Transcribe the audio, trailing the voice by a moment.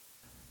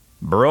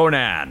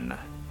Bronan,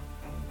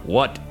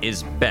 what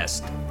is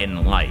best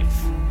in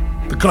life?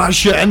 To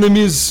crush your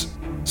enemies,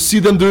 see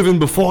them driven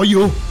before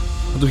you,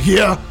 and to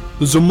hear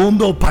the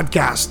Zumundo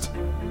podcast.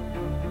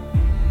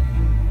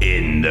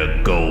 In the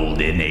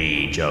golden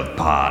age of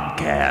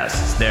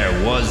podcasts, there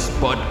was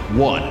but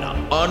one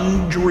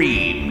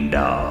undreamed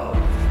of,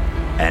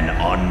 and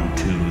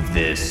unto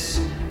this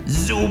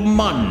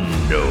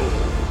Zumundo,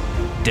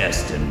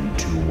 destined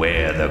to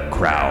wear the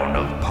crown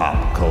of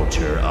pop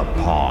culture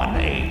upon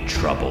a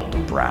troubled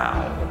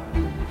brow.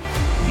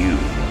 You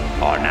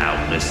are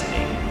now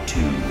listening to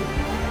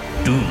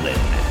Doolin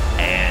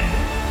and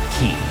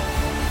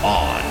Keith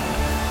on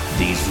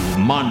the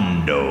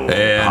Zumundo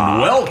And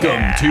podcast.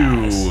 welcome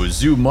to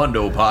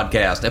Zumundo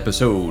Podcast,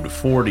 episode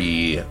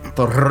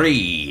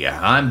 43.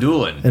 I'm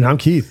Doolin. And I'm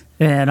Keith.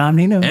 And I'm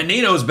Nino. And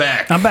Nino's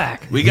back. I'm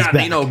back. We He's got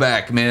back. Nino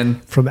back, man.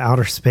 From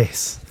outer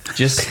space.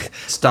 Just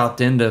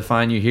stopped in to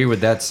find you here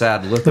with that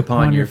sad look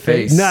upon your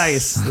face.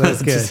 Nice.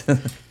 That's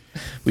good.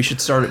 We should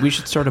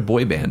start a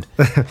boy band.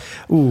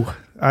 Ooh.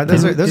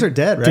 Those are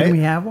dead, right? Didn't we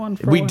have one?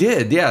 For a We while?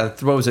 did, yeah.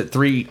 What was it?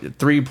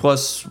 Three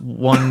plus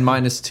 1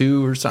 minus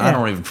 2 or something? I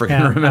don't even freaking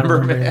I don't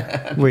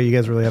remember. Wait, you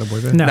guys really had a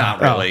boy band? No.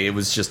 Not really. It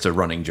was just a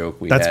running joke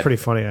we That's had. pretty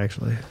funny,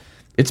 actually.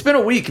 It's been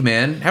a week,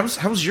 man.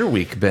 How's your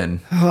week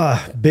been?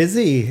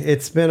 Busy.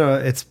 It's been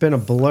a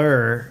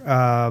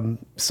blur.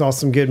 Saw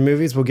some good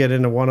movies. We'll get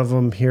into one of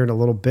them here in a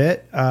little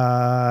bit.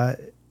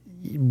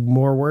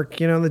 More work,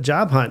 the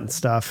job hunt and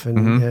stuff,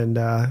 and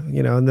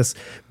in this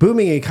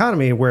booming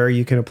economy where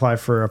you can apply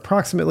for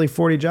approximately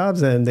 40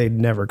 jobs and they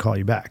never call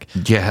you back.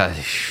 Yeah.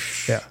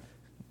 Yeah.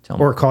 Tell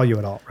me. Or call you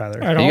at all,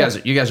 rather. At all.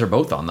 You guys are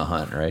both on the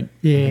hunt, right?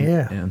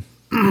 Yeah.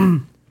 Yeah.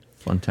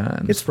 Fun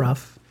times. It's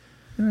rough.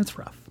 It's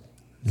rough.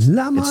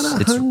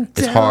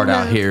 It's hard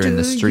out here in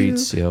the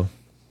streets, yo.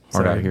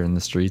 Hard Sorry. out here in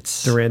the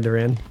streets.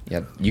 Duran.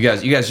 Yeah. You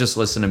guys just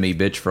listen to me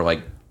bitch for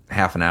like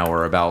half an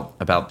hour about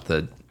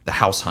the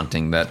house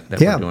hunting that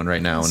we're doing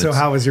right now. And So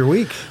how was your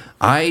week?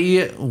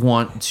 I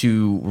want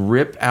to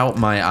rip out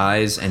my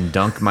eyes and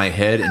dunk my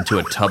head into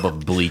a tub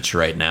of bleach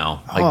right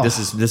now. Like this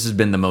has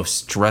been the most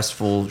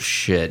stressful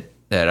shit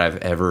that I've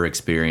ever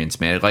experienced,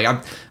 man. Like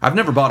I've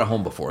never bought a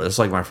home before. This is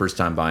like my first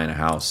time buying a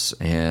house,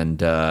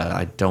 and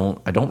I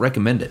don't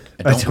recommend it.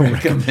 I don't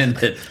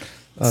recommend it.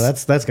 Oh,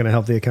 that's going to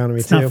help the economy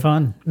It's too. not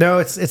fun. No,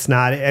 it's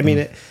not. I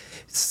mean,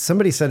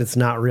 somebody said it's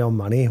not real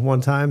money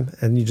one time,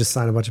 and you just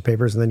sign a bunch of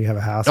papers and then you have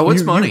a house. Oh, it's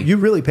You- money. You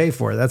really pay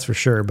for it, that's for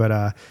sure. But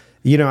I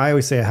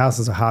always say a house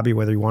is a hobby,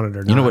 whether you want it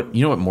or not.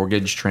 You know what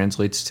mortgage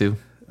translates to?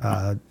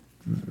 A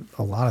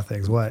lot of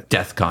things. What?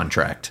 Death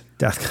contract.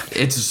 Death.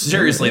 It's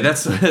seriously,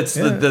 that's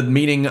the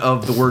meaning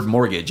of the word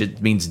mortgage.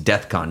 It means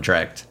death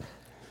contract.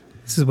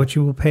 This is what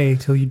you will pay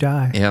till you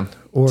die. Yeah.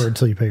 Or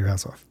until you pay your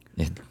house off.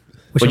 Yeah.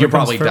 Whichever But you'll comes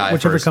probably fir- die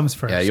whichever first. comes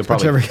first. Yeah, you'll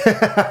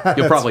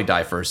probably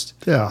die first.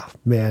 Oh,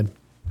 man.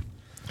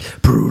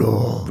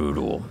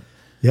 Brutal.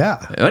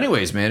 Yeah.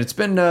 Anyways, man, it's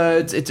been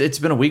it's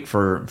been a week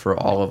for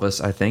all of us,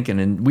 I think,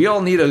 and we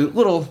all need a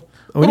little.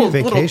 We need a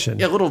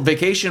vacation. A little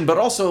vacation, but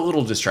also a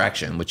little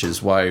distraction, which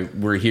is why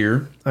we're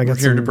here. I got We're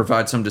here to some-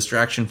 provide some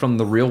distraction from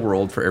the real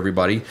world for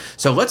everybody.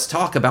 So let's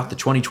talk about the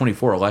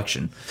 2024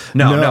 election.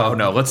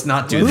 No. Let's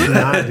not do that.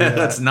 not do that.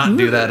 Let's not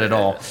do that at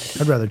all.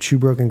 I'd rather chew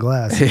broken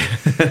glass.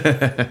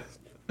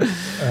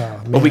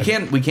 But we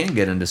can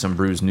get into some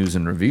Brews news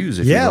and reviews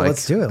if Yeah, you like.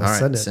 let's do it. Let's All right,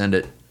 send it. Send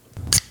it.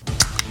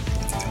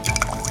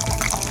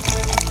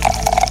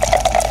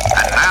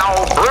 And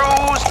now,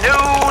 Brews,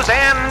 News,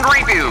 and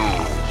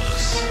Reviews.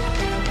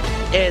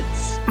 It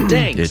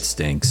stinks. It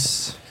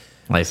stinks.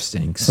 Life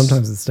stinks.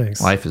 Sometimes it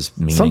stinks. Life is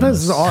meaningless.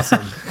 Sometimes it's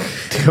awesome.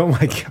 Oh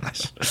my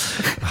gosh.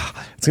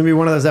 It's going to be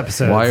one of those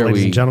episodes, Why are ladies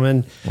we- and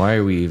gentlemen. Why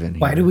are we even here?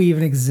 Why do we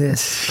even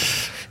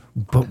exist?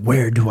 But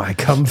where do I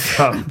come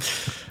from?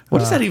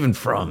 What is that even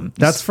from?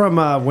 That's from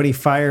when he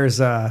fires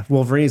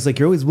Wolverine. He's like,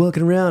 you're always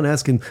walking around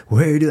asking,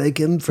 where do I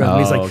come from? And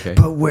he's Oh, like, okay.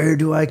 but where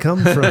do I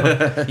come from?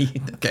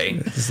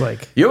 Okay. It's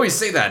like, You always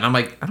say that, and I'm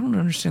like, I don't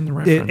understand the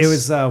reference. it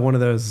was one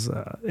of those,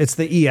 it's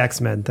the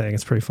EX-Men thing.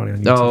 It's pretty funny on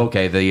YouTube. Oh,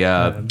 okay.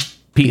 The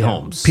Pete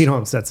Holmes. Pete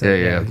Holmes, that's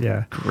it.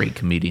 Yeah. Great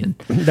comedian.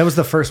 That was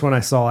the first one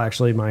I saw,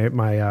 actually.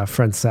 My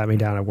friends sat me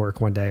down at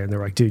work one day, and they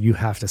were like, dude, you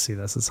have to see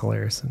this. It's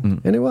hilarious.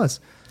 And it was.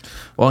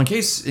 Well, in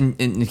case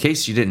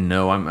you didn't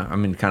know,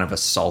 I'm in kind of a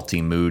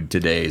salty mood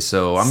today,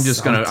 so I'm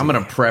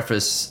gonna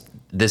preface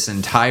this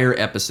entire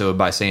episode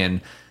by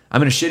saying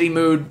I'm in a shitty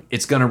mood.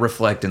 It's gonna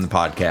reflect in the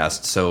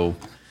podcast, so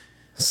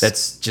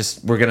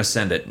we're gonna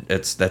send it.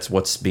 That's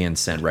what's being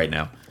sent right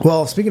now.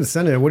 Well, speaking of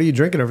sending it, what are you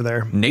drinking over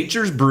there?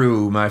 Nature's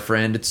Brew, my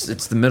friend.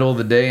 It's the middle of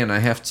the day, and I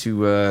have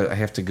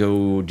to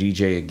go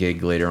DJ a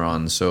gig later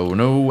on, so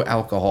no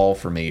alcohol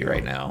for me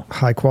right now.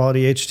 High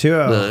quality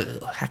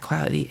H2O. High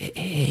quality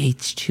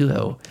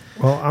H2O.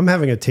 Well, I'm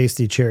having a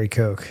tasty cherry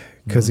Coke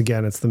because,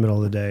 again, it's the middle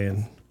of the day,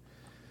 and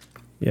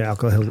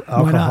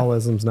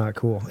alcoholism's not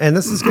cool. And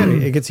this is good.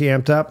 It gets you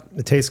amped up.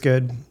 It tastes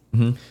good.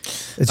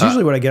 It's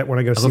usually what I get when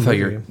I go see I love how a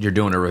movie. you're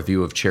doing a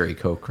review of Cherry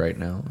Coke right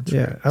now. That's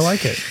Yeah, I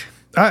like it.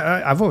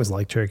 I've always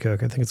liked cherry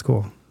Coke. I think it's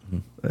cool.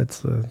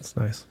 It's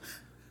nice.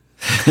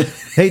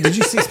 Hey, did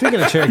you see?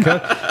 Speaking of cherry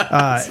Coke,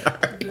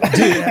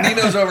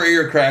 Nino's over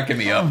here cracking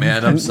me up,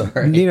 man. I'm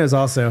sorry. Nino's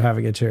also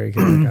having a cherry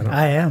Coke.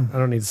 I am. I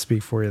don't need to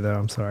speak for you though.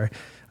 I'm sorry.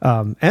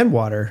 And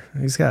water.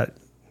 He's got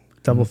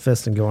double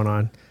fisting going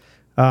on.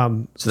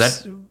 So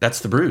that's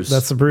the bruise.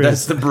 That's the bruise.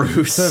 That's the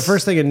bruise. So the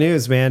first thing in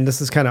news, man,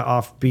 this is kind of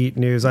offbeat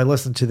news. I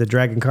listened to the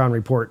Dragon Con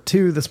report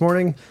 2 this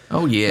morning.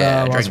 Oh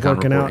yeah, while I was Dragon Con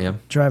working report, out, yeah.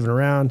 driving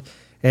around,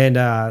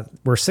 and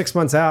we're 6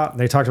 months out.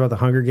 They talked about the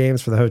Hunger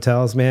Games for the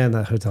hotels. Man,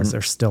 the hotels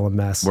are still a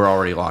mess. We're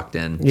already locked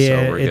in,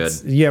 Yeah, so we're good.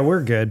 Yeah,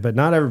 we're good, but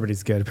not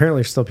everybody's good. Apparently,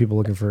 there's still people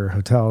looking for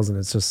hotels, and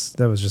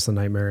that was just a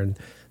nightmare. And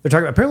they're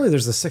talking. Apparently,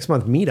 there's a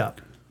 6-month meetup.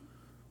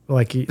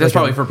 That's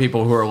probably for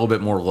people who are a little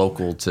bit more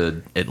local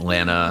to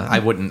Atlanta. I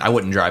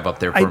wouldn't drive up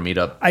there for a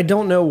meetup. I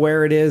don't know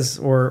where it is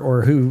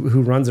or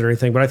who runs it or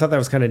anything, but I thought that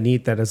was kind of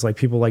neat that it's like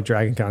people like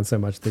Dragon Con so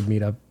much they'd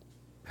meet up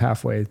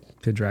halfway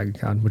to Dragon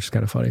Con, which is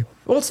kind of funny.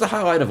 Well, it's the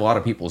highlight of a lot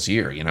of people's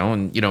year,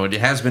 and it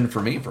has been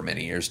for me for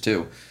many years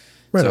too.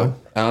 Right so,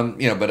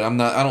 but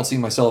I don't see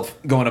myself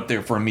going up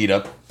there for a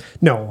meetup.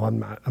 No, I'm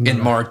not. In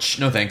March.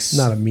 No thanks.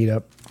 Not a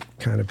meetup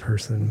kind of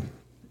person.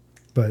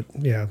 But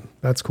yeah,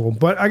 that's cool.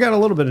 But I got a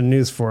little bit of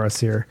news for us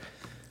here.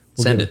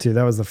 Send get it. to.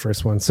 That was the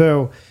first one.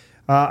 So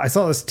I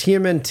saw this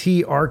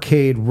TMNT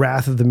Arcade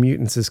Wrath of the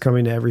Mutants is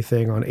coming to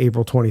everything on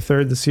April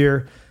 23rd this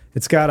year.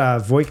 It's got a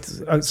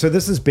voice. So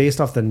this is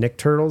based off the Nick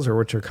Turtles, or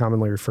which are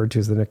commonly referred to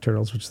as the Nick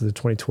Turtles, which is the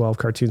 2012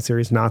 cartoon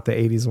series, not the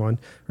 80s one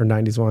or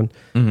 90s one.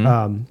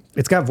 Mm-hmm.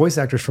 It's got voice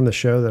actors from the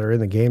show that are in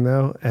the game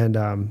though, and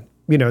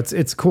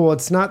it's cool.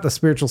 It's not the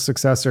spiritual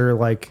successor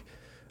like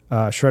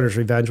Shredder's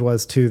Revenge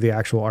was to the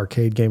actual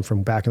arcade game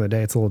from back in the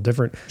day. It's a little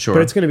different, Sure.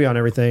 But it's going to be on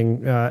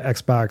everything: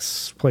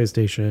 Xbox,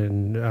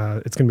 PlayStation.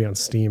 It's going to be on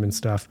Steam and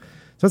stuff.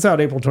 So it's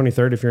out April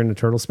 23rd. If you're into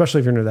Turtles, especially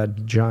if you're into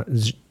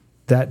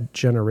that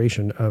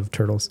generation of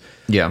Turtles,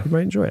 Yeah. you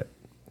might enjoy it.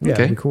 Yeah,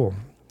 Okay. it'd be cool.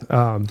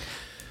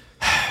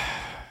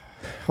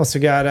 Also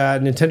got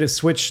Nintendo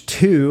Switch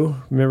 2.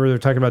 Remember they're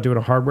talking about doing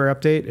a hardware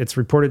update. It's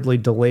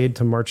reportedly delayed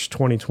to March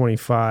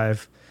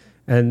 2025.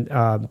 And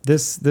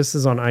this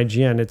is on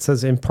IGN. It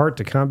says in part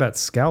to combat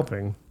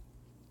scalping.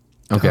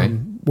 Okay.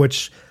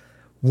 Which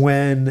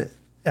when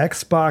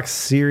Xbox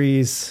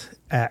Series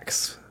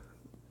X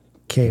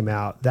came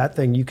out, that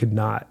thing you could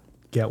not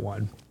get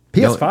one.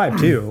 PS5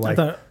 too. I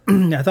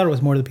thought it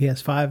was more the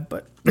PS5,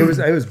 but It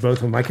was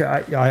both of them.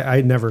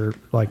 I never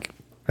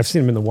I've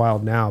seen them in the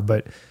wild now,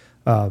 but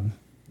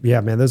yeah,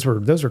 man, those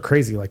were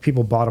crazy. Like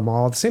people bought them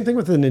all. The same thing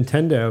with the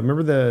Nintendo.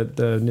 Remember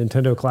the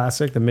Nintendo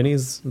Classic, the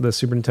minis, the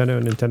Super Nintendo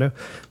and Nintendo.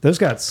 Those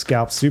got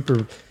scalped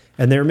super,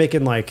 and they were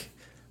making like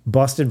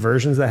busted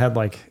versions that had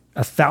like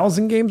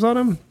 1,000 games on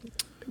them,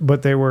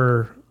 but they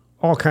were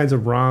all kinds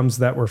of ROMs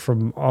that were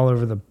from all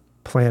over the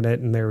planet,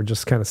 and they were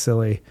just kind of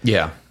silly.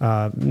 Yeah.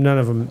 None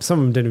of them. Some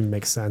of them didn't even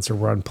make sense or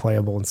were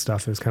unplayable and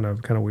stuff. It was kind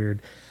of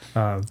weird.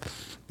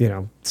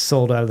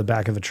 Sold out of the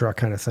back of the truck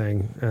kind of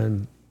thing.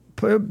 And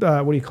what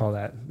do you call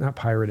that? Not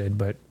pirated,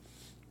 but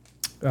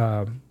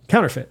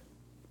counterfeit.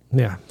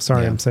 Yeah.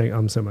 Sorry, Yeah. I'm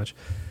saying so much.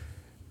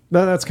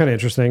 But that's kind of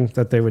interesting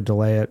that they would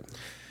delay it.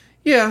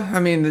 Yeah, I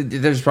mean,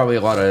 there's probably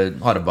a lot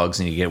of bugs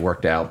need to get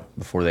worked out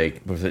before they.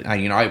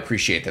 I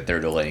appreciate that they're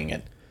delaying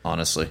it.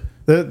 Honestly,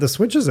 The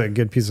Switch is a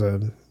good piece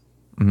of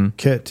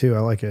kit too. I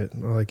like it.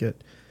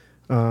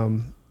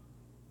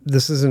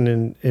 This isn't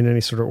in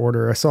any sort of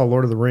order. I saw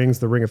Lord of the Rings,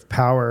 The Ring of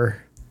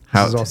Power.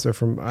 This is also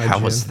from IGN. How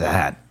was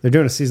that? They're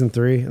doing a season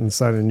 3 and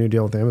signing a new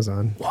deal with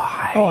Amazon.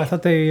 Why? I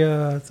thought they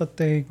I thought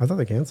they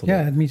canceled it.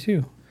 yeah, me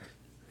too.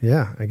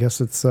 Yeah, I guess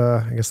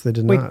they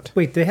did not.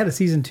 Wait, they had a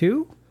season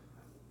 2?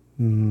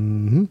 I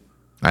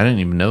didn't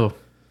even know.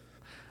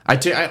 I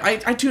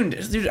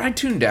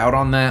tuned out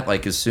on that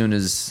like as soon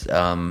as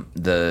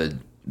the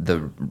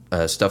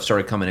stuff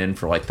started coming in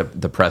for like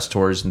the press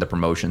tours and the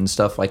promotion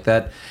stuff like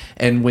that.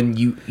 And when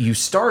you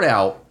start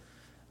out,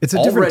 It's a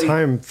different already-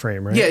 time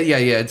frame, right? Yeah.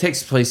 It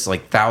takes place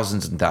like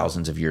thousands and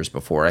thousands of years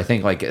before. I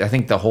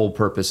think the whole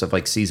purpose of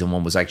like season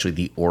 1 was actually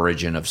the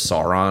origin of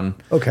Sauron.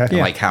 Okay. And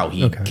Yeah. like how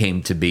he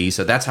came to be.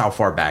 So that's how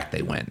far back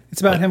they went.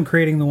 It's about him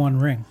creating the One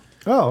Ring.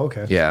 Oh,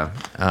 okay. Yeah.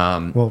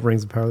 Well,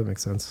 Rings of Power, that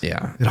makes sense.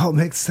 Yeah. It all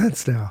makes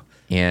sense now.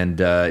 And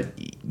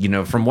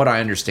from what I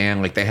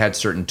understand, like they had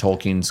certain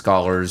Tolkien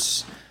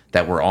scholars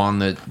that were on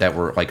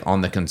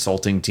the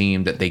consulting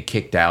team that they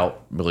kicked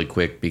out really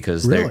quick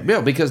because they're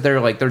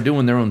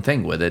doing their own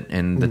thing with it,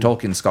 and the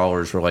Tolkien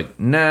scholars were like,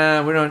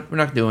 nah, we're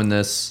not doing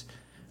this.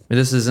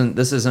 This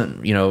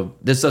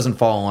doesn't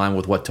fall in line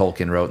with what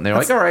Tolkien wrote. And they're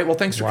like, all right, well,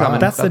 thanks for coming.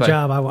 That's the Bye-bye.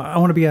 job I want. I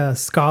want to be a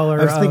scholar.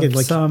 I was thinking,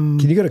 like, some.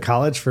 can you go to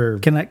college for?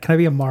 Can I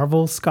be a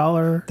Marvel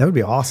scholar? That would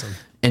be awesome.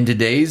 In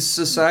today's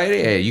society,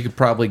 hey, you could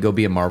probably go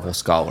be a Marvel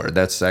scholar.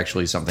 That's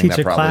actually something Teach that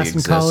a probably class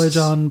exists. in college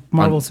on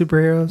Marvel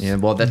superheroes? Yeah,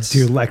 well, that's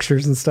Do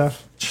lectures and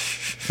stuff.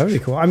 That would be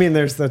cool. I mean,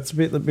 that's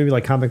maybe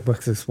like Comic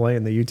Books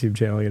Explained, the YouTube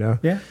channel,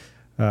 Yeah.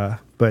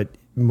 but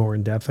more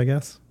in depth, I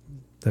guess.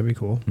 That'd be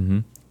cool. Mm-hmm.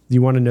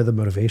 You want to know the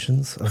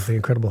motivations of the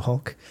Incredible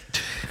Hulk?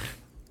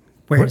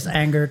 Where his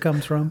anger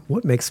comes from.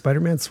 What makes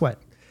Spider-Man sweat?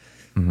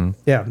 Mm-hmm.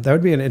 Yeah, that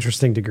would be an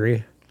interesting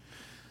degree.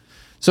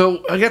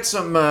 So I got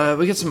some.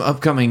 We got some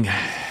upcoming.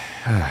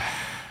 I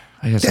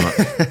got some.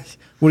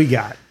 What do you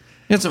got?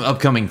 I got some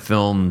upcoming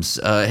films.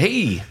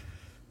 Hey,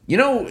 you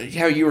know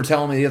how you were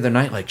telling me the other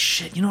night, like,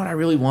 shit. You know what I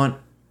really want?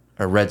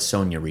 A Red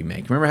Sonja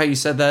remake. Remember how you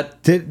said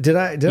that? Did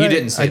I? You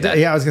didn't say that.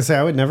 Yeah, I was gonna say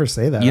I would never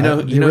say that.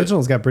 The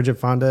original's got Bridget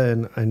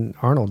Fonda and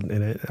Arnold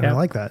in it, and I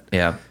like that.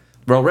 Yeah.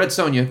 Well, Red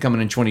Sonja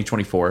coming in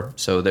 2024,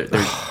 so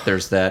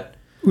there's that.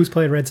 Who's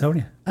played Red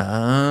Sonja?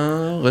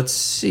 Let's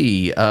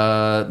see.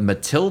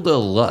 Matilda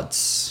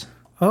Lutz.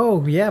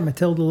 Oh, yeah,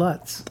 Matilda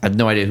Lutz. I have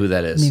no idea who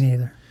that is. Me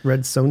neither.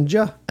 Red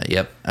Sonja.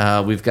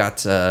 Yep. We've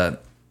got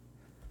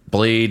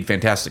Blade,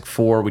 Fantastic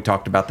Four. We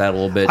talked about that a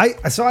little bit.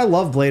 I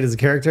love Blade as a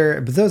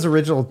character, but those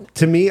original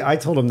to me, I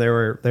told them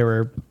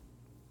they're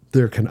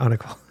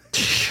canonical.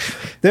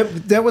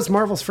 that was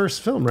Marvel's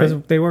first film,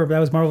 right? That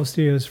was Marvel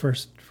Studios'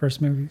 first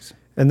movies.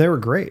 And they were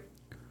great.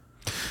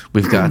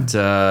 We've got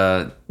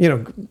for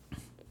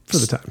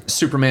the time.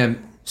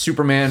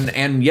 Superman,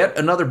 and yet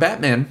another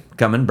Batman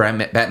coming.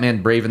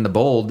 Batman Brave and the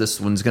Bold.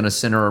 This one's going to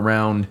center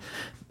around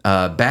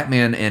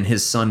Batman and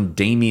his son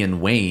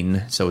Damian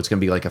Wayne. So it's going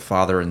to be like a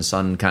father and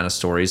son kind of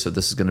story. So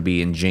this is going to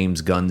be in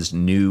James Gunn's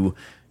new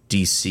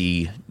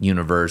DC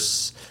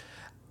universe.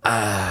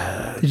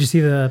 Did you see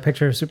the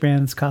picture of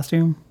Superman's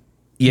costume?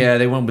 Yeah,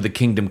 they went with the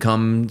Kingdom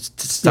Come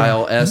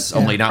style S,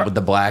 only not with the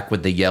black,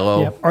 with the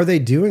yellow. Yep. Are they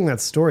doing that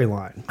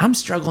storyline? I'm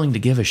struggling to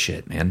give a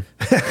shit, man.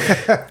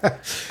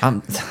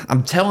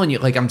 I'm telling you,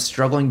 like, I'm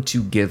struggling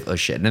to give a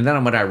shit. And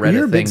then when I read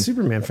You're a big thing,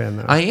 Superman fan,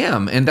 though. I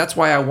am, and that's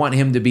why I want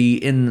him to be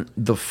in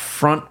the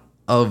front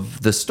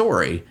of the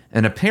story.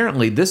 And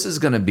apparently, this is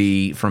going to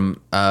be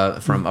from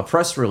a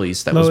press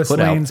release that Lois was put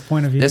Lane's out.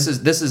 point of view. This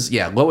is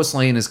Lois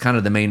Lane is kind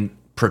of the main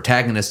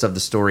protagonist of the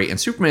story, and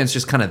Superman's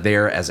just kind of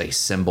there as a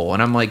symbol.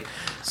 And I'm like,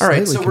 all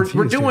right, so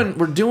we're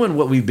doing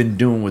what we've been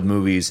doing with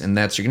movies, and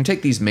that's you're gonna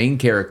take these main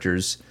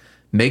characters,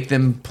 make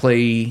them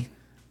play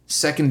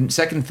second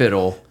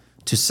fiddle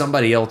to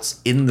somebody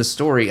else in the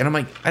story, and I'm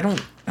like, I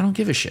don't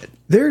give a shit.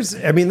 There's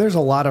a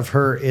lot of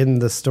her in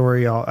the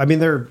story.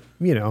 They're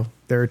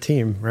a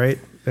team, right?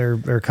 They're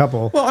a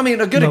couple. Well, I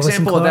mean, a good Lois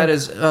example of that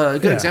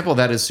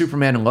is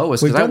Superman and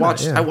Lois, because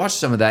I watched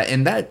some of that,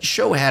 and that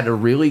show had a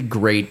really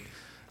great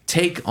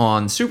take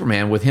on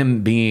Superman with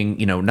him being,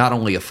 not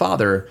only a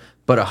father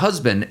but a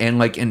husband,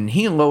 and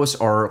he and Lois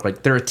are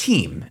like they're a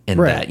team in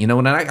that, And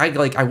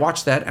I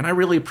watched that and I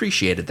really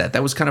appreciated that.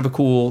 That was kind of a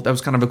cool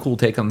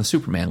take on the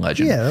Superman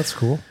legend. Yeah, that's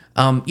cool.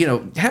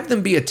 Have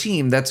them be a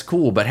team, that's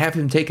cool, but have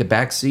him take a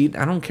back seat,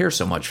 I don't care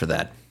so much for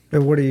that.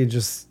 And what do you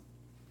just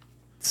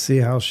see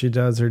how she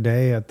does her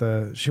day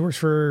she works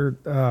for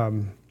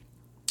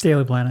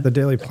Daily Planet. the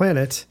Daily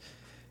Planet.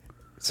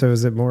 So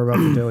is it more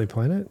about the Daily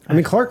Planet? I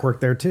mean, Clark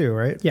worked there too,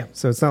 right? Yeah.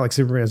 So it's not like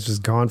Superman's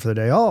just gone for the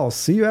day. Oh, I'll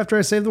see you after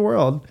I save the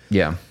world.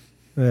 Yeah.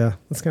 Yeah,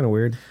 that's kind of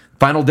weird.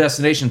 Final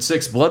Destination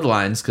 6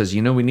 Bloodlines, because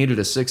we needed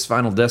a 6th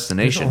Final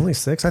Destination. There's only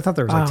 6? I thought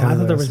there was like 10 I of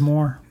thought there those. was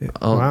more. Yeah.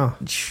 Oh, Wow.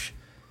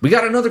 We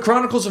got another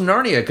Chronicles of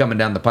Narnia coming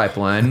down the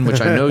pipeline,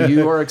 which I know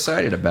you are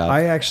excited about.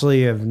 I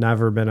actually have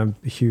never been a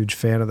huge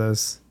fan of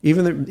those.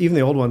 Even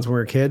the old ones when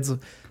we were kids,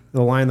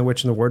 The Lion, the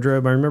Witch, and the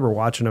Wardrobe. I remember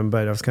watching them,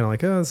 but I was kind of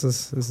like, oh, this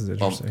is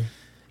interesting.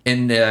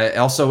 And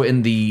also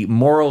in the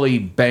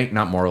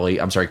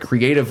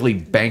creatively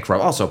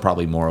bankrupt, also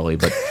probably morally,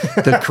 but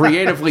the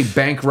creatively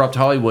bankrupt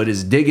Hollywood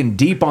is digging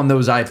deep on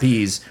those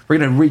IPs. We're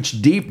going to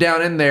reach deep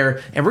down in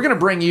there, and we're going to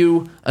bring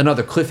you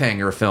another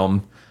cliffhanger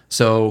film.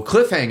 So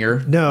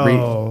Cliffhanger,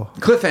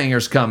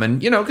 Cliffhanger's coming,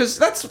 because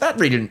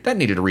that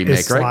needed a remake,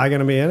 Is Sly right? going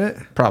to be in it?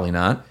 Probably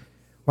not.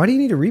 Why do you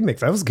need a remake?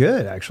 That was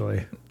good,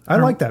 actually. I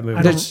like that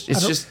movie.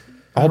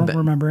 I don't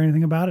remember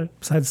anything about it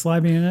besides Sly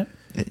being in it.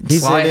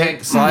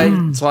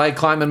 Sly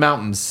climbing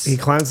mountains. He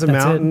climbs the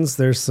mountains.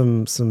 There's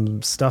some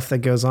stuff that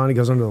goes on. He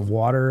goes under the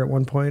water at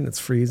one point. It's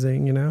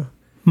freezing,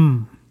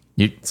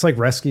 It's like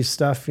rescue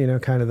stuff,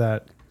 kind of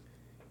that,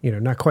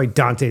 not quite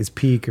Dante's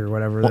Peak or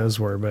whatever those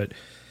were, but.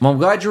 Well, I'm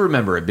glad you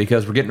remember it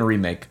because we're getting a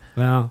remake.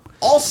 Well.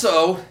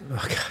 Also,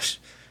 oh gosh,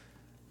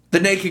 the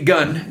Naked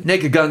Gun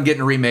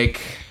getting a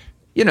remake.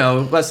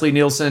 Leslie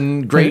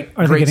Nielsen, great.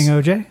 Are they getting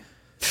OJ?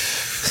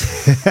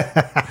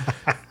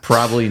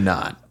 Probably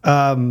not.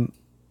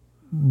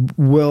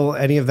 Will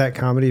any of that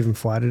comedy even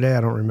fly today?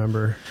 I don't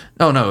remember.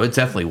 Oh no, it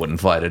definitely wouldn't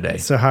fly today.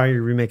 So how are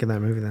you remaking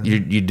that movie then?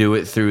 You do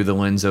it through the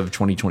lens of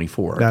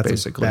 2024. That's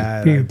basically. a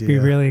bad idea. Be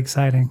really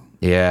exciting.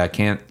 Yeah,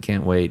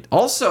 can't wait.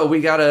 Also, we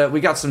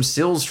got some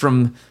stills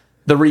from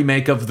the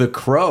remake of The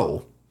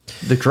Crow.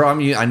 The Crow.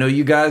 I know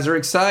you guys are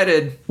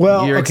excited.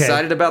 Well, you're okay.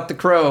 excited about The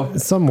Crow.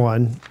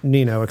 Someone,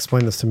 Nino,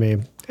 explained this to me,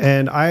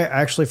 and I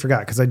actually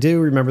forgot because I do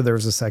remember there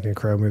was a second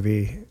Crow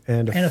movie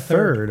and a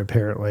third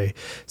apparently.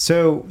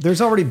 So there's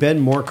already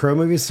been more Crow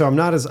movies, so I'm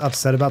not as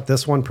upset about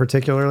this one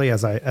particularly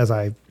as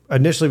I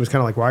initially was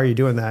kind of like, why are you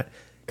doing that?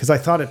 Because I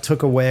thought it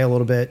took away a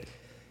little bit.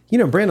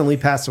 Brandon Lee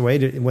passed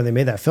away when they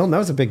made that film. That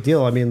was a big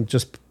deal. I mean,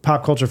 just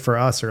pop culture for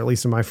us, or at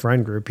least in my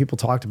friend group, people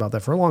talked about that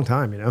for a long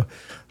time,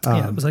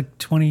 Yeah, it was like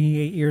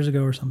 28 years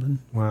ago or something.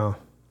 Wow.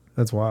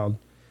 That's wild.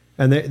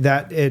 And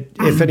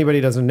if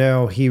anybody doesn't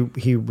know,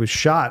 he was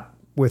shot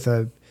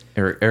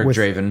Eric with,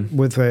 Draven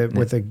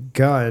with a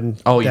gun.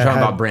 Oh, you're that talking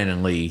had about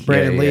Brandon Lee.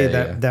 Brandon Lee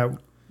yeah.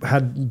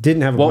 that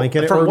didn't have a blank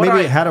in it, from or what maybe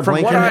I- it had a from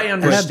blank what in I it. It had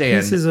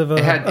understand, pieces of a,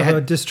 it had- of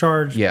a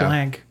discharged Yeah.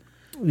 blank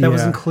that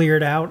wasn't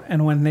cleared out,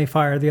 and when they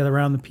fired the other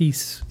round, the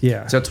piece.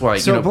 Yeah, So that's why,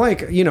 So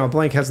you know- a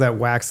blank has that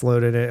wax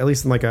load in it, at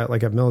least in like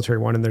a military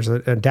one, and there's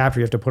an adapter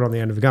you have to put on the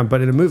end of the gun.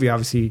 But in a movie,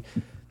 obviously,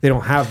 they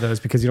don't have those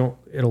because it'll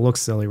look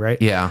silly,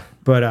 right? Yeah.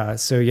 But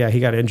so yeah, he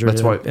got injured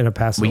That's why in a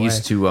passing we away.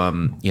 used to,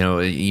 you know,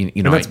 And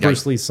that's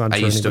Bruce Lee's son. I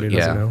For used to, anybody who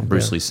doesn't know.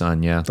 Bruce Yeah. Lee's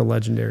son, yeah. The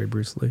legendary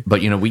Bruce Lee.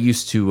 But we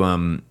used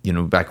to,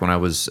 back when I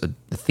was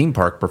a theme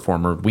park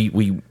performer, we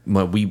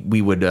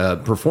would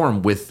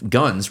perform with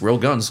guns, real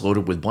guns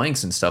loaded with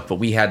blanks and stuff. But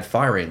we had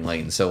firing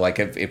lanes, so like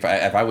if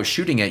I was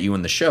shooting at you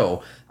in the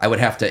show, I would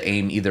have to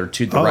aim either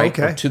to the right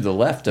or to the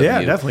left of you.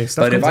 Yeah, definitely.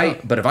 Stuff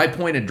But if I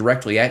pointed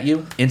directly at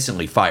you,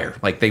 instantly fire.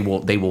 Like they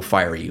will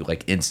fire you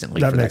like instantly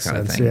That for that makes kind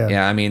of sense, thing.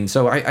 yeah. I mean,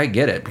 so I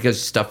get it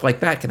because stuff like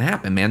that can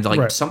happen, man. Like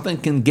Right. something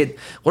can get.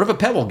 What if a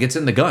pebble gets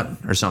in the gun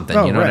or something?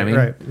 Oh, You know right, what I mean?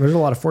 right. There's a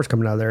lot of force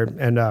coming out of there,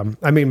 and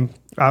I mean,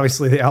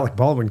 obviously, the Alec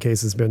Baldwin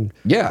case has been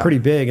pretty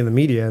big in the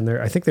media, and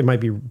I think they might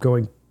be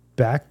going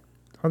back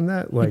on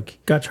that. Like,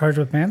 Got charged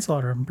with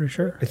manslaughter, I'm pretty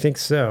sure. I think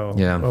so.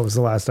 Yeah. What was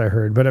the last I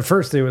heard? But at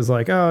first, it was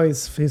like, oh,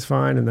 he's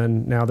fine, and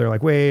then now they're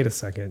like, wait a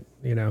second,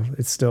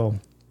 it's still,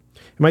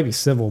 it might be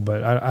civil,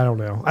 but I don't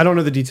know. I don't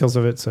know the details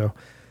of it, so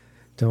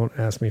don't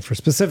ask me for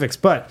specifics.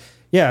 But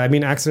yeah, I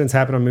mean, accidents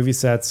happen on movie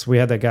sets. We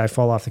had that guy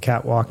fall off the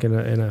catwalk in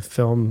a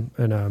film,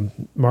 in a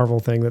Marvel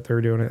thing that they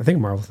were doing. I think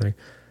a Marvel thing.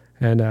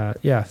 And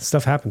yeah,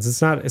 stuff happens.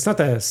 It's not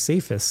the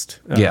safest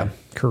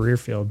career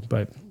field,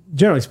 but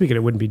generally speaking,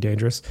 it wouldn't be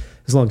dangerous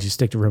as long as you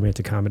stick to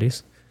romantic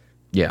comedies.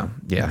 Yeah.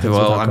 Things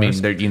Well, without I mean,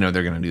 cars. they're going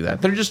to do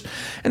that. They're just,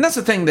 and that's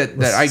the thing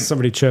that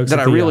somebody chokes that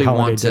at I the, really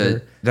holiday want to,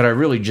 dinner. that I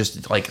really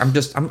just like. I'm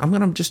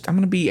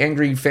gonna be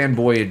angry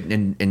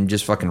fanboy and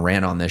just fucking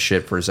rant on this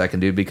shit for a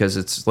second, dude. Because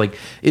it's like,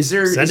 is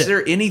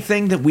there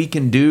anything that we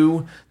can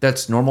do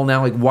that's normal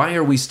now? Like, why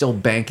are we still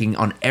banking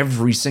on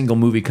every single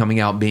movie coming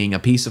out being a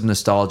piece of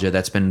nostalgia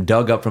that's been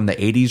dug up from the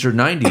 80s or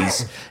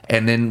 90s,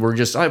 and then we're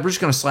just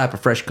gonna slap a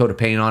fresh coat of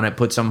paint on it,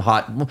 put some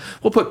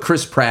we'll put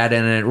Chris Pratt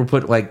in it, we'll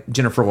put like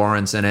Jennifer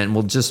Lawrence in it, and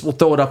we'll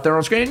throw it up there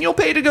on screen, and you'll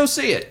pay to go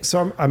see it.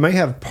 So I might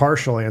have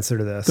partial answer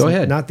to this. Go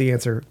ahead. Not the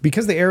answer,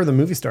 because the era of the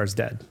movie star is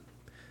dead.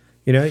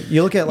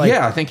 You look at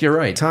Yeah, I think you're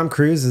right. Tom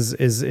Cruise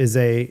was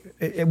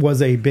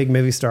a big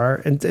movie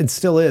star and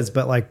still is,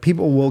 but like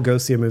people will go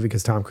see a movie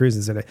because Tom Cruise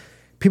is in it.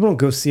 People don't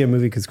go see a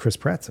movie because Chris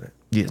Pratt's in it.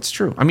 Yeah, it's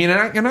true. I mean,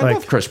 I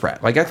love Chris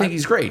Pratt. Like, I think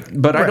he's great,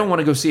 but I don't want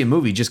to go see a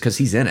movie just because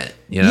he's in it.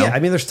 You know? Yeah, I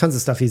mean, there's tons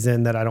of stuff he's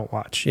in that I don't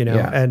watch.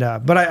 Yeah.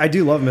 And but I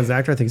do love him as an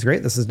actor. I think he's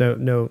great. This is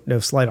no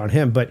slight on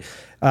him, but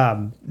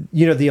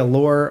the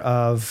allure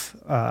of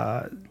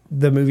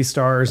the movie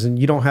stars, and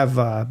you don't have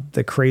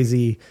the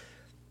crazy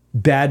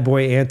bad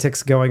boy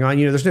antics going on.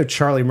 There's no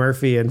Charlie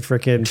Murphy and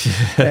frickin'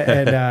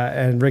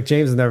 and Rick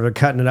James, and they're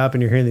cutting it up,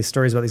 and you're hearing these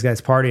stories about these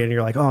guys partying, and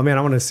you're like, oh man,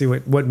 I want to see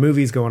what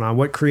movie's going on,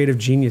 what creative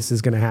genius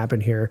is going to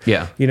happen here.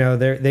 Yeah.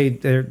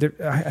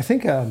 I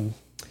think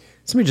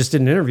somebody just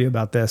did an interview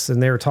about this,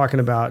 and they were talking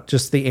about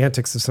just the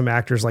antics of some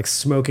actors, like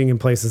smoking in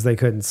places they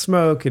couldn't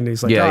smoke, and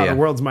he's like, the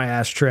world's my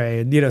ashtray,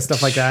 and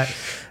stuff like that.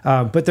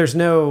 But there's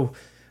no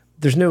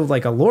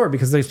like allure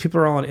because these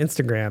people are all on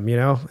Instagram,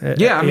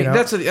 Yeah, I mean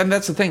that's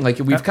the thing. Like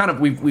we've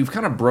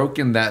kind of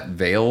broken that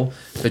veil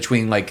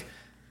between like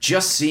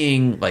just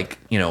seeing like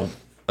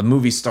a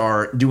movie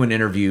star do an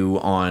interview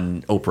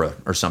on Oprah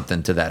or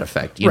something to that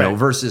effect, you know,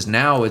 versus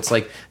now it's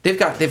like they've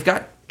got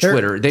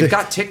Twitter, they've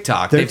got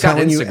TikTok, they've got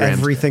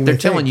Instagram, they're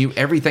telling you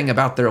everything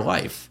about their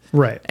life,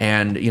 right?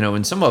 And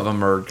and some of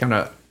them are kind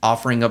of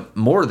offering up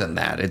more than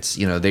that. It's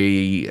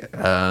they.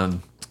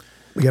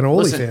 We got an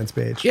OnlyFans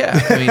page. Yeah,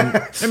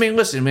 I mean,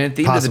 listen, man. At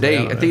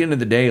the end of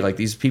the day, like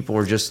these people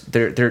are just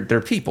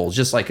they're people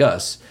just like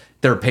us.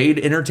 They're paid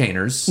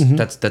entertainers. Mm-hmm.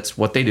 That's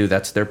what they do.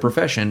 That's their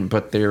profession.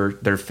 But their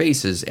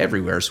faces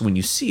everywhere. So when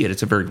you see it,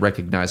 it's a very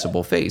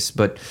recognizable face.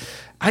 But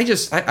I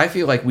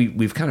feel like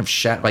we've kind of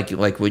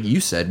like what you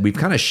said. We've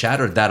kind of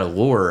shattered that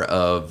allure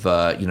of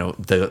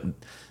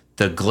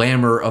the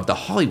glamour of the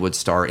Hollywood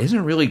star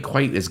isn't really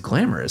quite as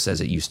glamorous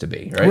as it used to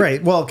be, right?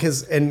 Right. Well,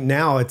 and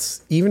now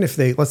it's, even if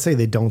let's say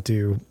they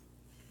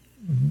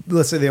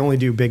only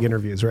do big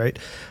interviews, right?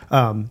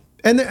 And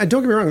don't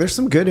get me wrong, there's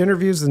some good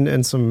interviews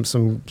and some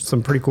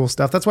pretty cool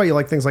stuff. That's why you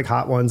like things like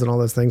Hot Ones and all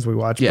those things we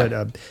watch. Yeah.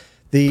 But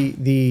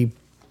even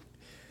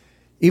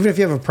if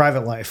you have a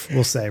private life,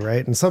 we'll say,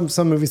 right? And some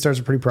movie stars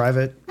are pretty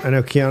private. I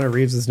know Keanu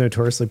Reeves is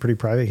notoriously pretty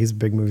private. He's a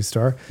big movie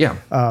star. Yeah.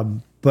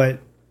 But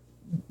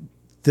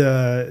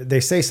they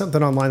say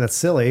something online that's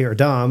silly or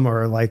dumb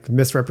or like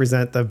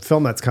misrepresent the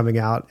film that's coming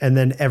out, and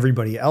then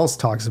everybody else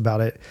talks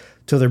about it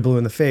till they're blue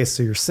in the face.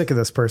 So you're sick of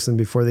this person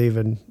before the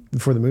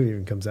movie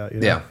even comes out.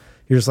 Yeah.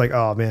 You're just like,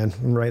 oh man,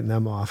 I'm writing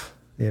them off.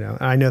 And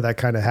I know that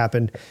kind of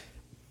happened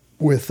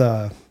with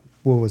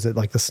what was it,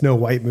 like the Snow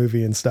White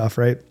movie and stuff,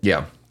 right?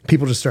 Yeah.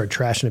 People just started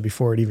trashing it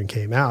before it even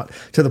came out,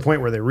 to the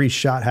point where they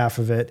reshot half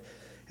of it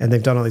and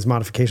they've done all these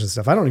modification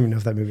stuff. I don't even know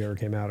if that movie ever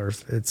came out or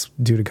if it's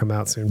due to come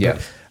out soon. Yeah.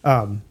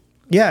 But,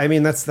 yeah, I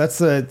mean that's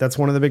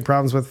one of the big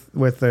problems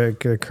with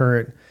the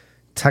current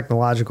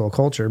technological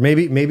culture.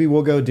 Maybe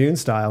we'll go Dune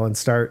style and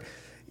start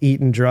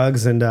eating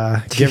drugs and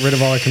get rid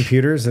of all our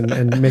computers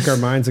and make our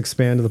minds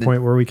expand to the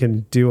point where we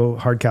can do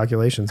hard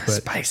calculations. But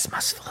Spice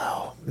must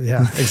flow.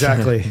 yeah,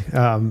 exactly.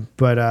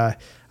 But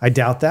I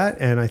doubt that,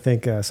 and I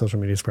think social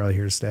media is probably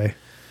here to stay.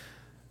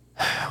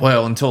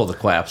 Well, until the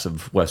collapse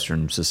of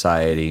Western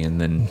society, and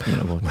then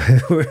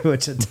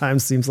Which at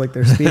times seems like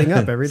they're speeding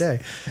up every day.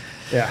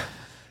 Yeah.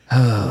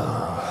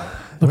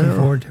 Looking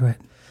forward to it.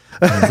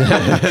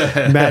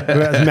 Mad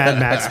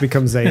Max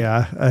becomes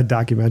a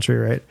documentary,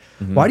 right?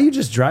 Mm-hmm. Why do you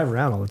just drive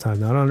around all the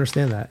time? I don't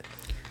understand that.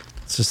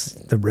 It's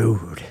just the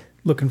road.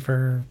 Looking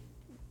for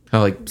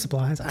kind of like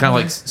supplies.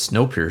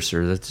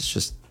 Snowpiercer. That's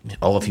just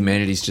all of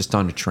humanity's just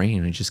on a train,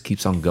 and it just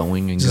keeps on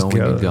going and Just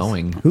going and goes.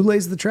 going. Who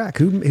lays the track?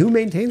 Who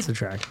maintains the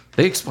track?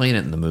 They explain it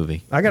in the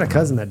movie. I got a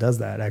cousin that does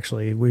that.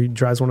 Actually, he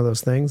drives one of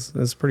those things.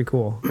 It's pretty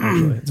cool.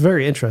 Actually, it's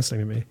very interesting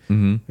to me.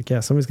 Mm-hmm. Like, yeah,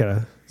 somebody's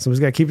got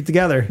to keep it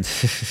together.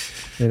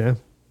 You know.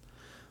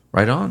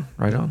 Right on,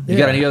 right on. You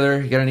Yeah. got any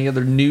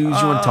other news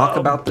you want to talk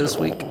about this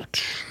week?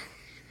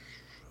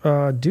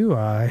 Do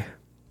I?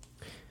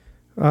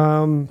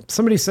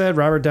 Somebody said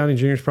Robert Downey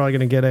Jr. is probably going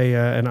to get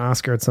an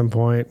Oscar at some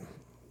point.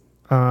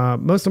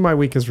 Most of my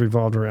week has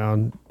revolved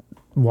around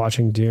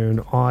watching Dune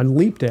on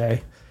Leap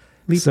Day.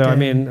 I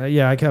mean,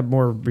 yeah, I got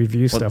more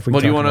review stuff. Well,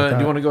 do you want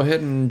to go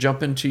ahead and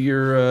jump into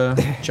your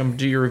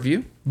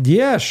review?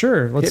 Yeah,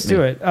 sure. Let's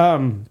do it.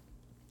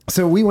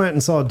 So we went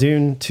and saw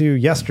Dune 2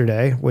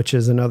 yesterday, which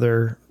is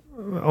another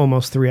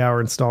almost 3-hour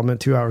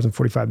installment, 2 hours and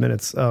 45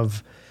 minutes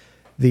of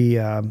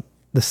the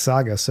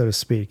saga, so to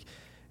speak.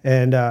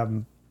 And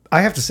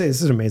I have to say,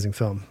 this is an amazing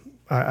film.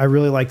 I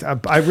really liked.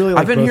 I've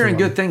been hearing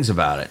good things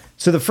about it.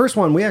 So the first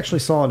one, we actually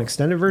saw an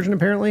extended version,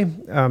 apparently.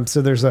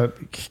 So there's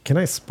can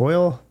I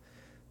spoil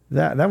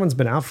that? That one's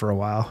been out for a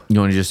while.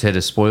 You want to just hit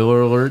a spoiler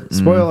alert?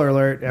 Spoiler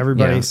alert,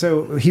 everybody. Yeah.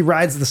 So he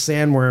rides the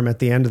sandworm at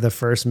the end of the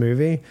first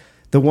movie,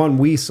 the one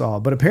we saw.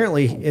 But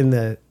apparently in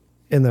the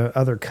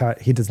other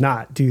cut, he does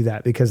not do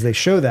that because they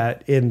show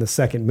that in the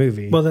second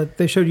movie. Well,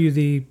 they showed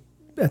you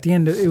at the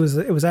end. It was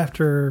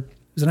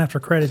an after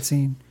credit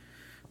scene.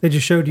 They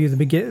just showed you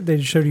They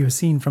just showed you a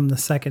scene from the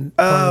second.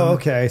 Oh,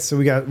 okay. So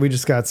we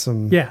just got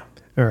some. Yeah.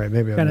 All right.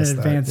 Maybe I Got an missed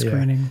that. advanced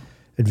screening. Yeah.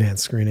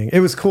 Advanced screening. It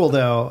was cool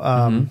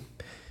though.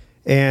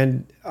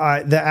 And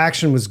the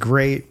action was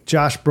great.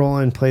 Josh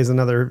Brolin plays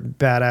another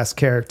badass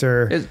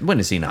character. When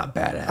is he not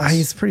badass?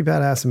 He's pretty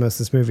badass in most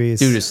of his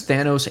movies. Dude, it's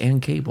Thanos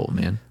and Cable,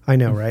 man. I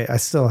know, right? I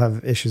still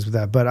have issues with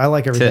that, but I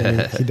like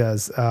everything he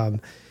does. Yeah.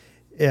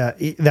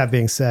 That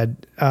being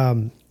said,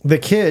 the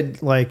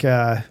kid, like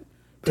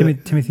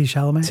Timothy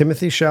Chalamet.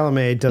 Timothy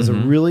Chalamet does a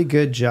really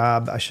good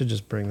job. I should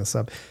just bring this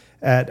up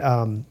at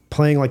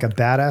playing like a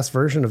badass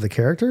version of the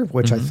character,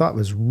 which I thought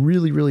was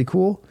really, really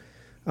cool.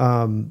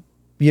 You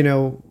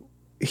know,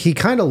 he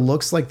kind of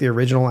looks like the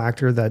original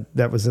actor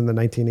that was in the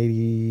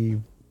 1980.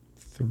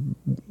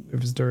 It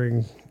was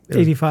during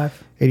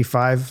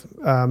 85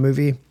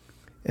 movie,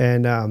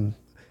 and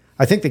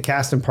I think they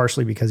cast him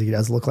partially because he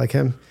does look like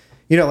him.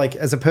 You know, like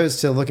as opposed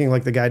to looking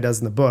like the guy does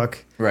in the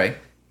book. Right.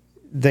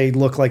 They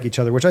look like each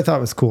other, which I thought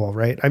was cool,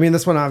 right? I mean,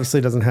 this one obviously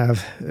doesn't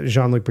have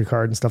Jean-Luc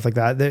Picard and stuff like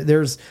that.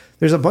 There's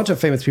a bunch of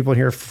famous people in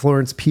here.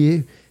 Florence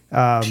Pugh,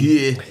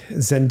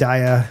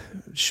 Zendaya,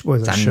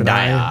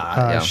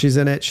 Yeah. she's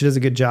in it. She does a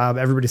good job.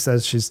 Everybody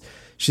says she's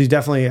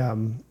definitely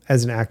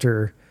as an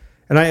actor,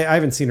 and I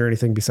haven't seen her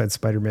anything besides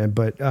Spider-Man,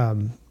 but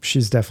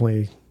she's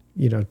definitely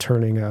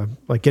turning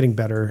like getting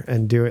better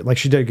and do it. Like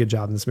she did a good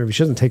job in this movie.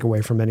 She doesn't take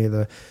away from any of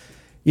the.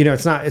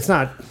 It's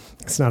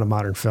not a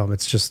modern film.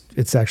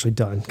 It's actually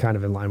done kind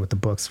of in line with the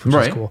books, which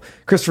is cool.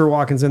 Christopher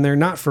Walken's in there,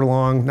 not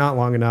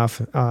long enough.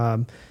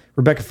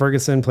 Rebecca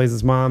Ferguson plays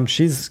his mom.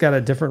 She's got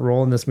a different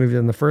role in this movie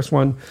than the first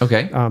one.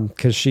 Okay.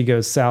 Because she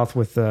goes south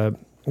with the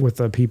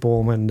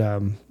people,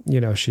 and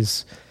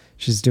she's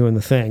doing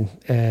the thing,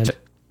 and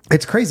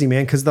it's crazy,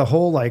 man. Because the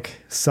whole like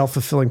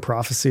self-fulfilling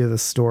prophecy of the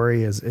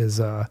story is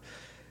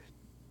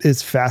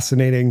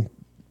fascinating.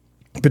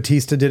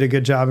 Batista did a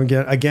good job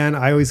again.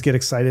 I always get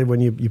excited when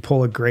you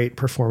pull a great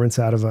performance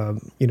out of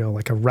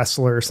like a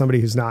wrestler or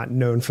somebody who's not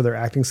known for their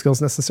acting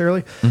skills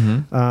necessarily.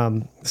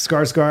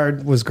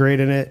 Skarsgård was great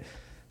in it.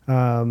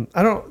 Jason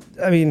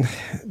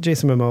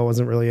Momoa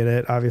wasn't really in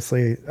it.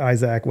 Obviously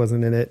Isaac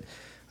wasn't in it.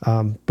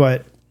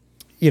 But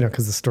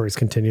because the story's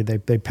continued,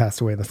 they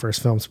passed away in the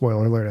first film.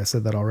 Spoiler alert, I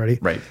said that already.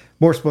 Right.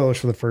 More spoilers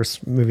for the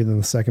first movie than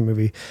the second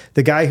movie.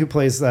 The guy who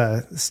plays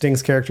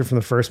Sting's character from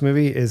the first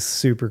movie is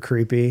super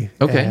creepy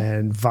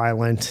and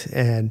violent.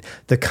 And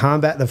the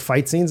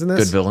fight scenes in this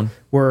good villain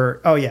were,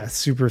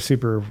 super,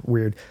 super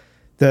weird.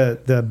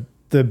 The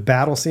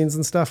battle scenes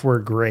and stuff were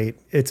great.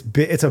 It's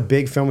a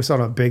big film. We saw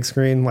it on a big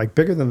screen, like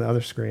bigger than the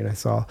other screen I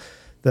saw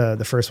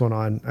the first one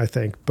on, I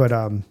think. But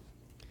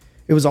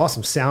it was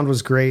awesome. Sound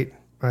was great.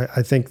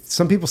 I think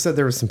some people said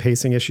there was some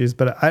pacing issues,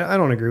 but I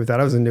don't agree with that.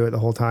 I was into it the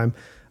whole time.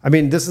 I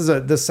mean, this is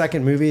the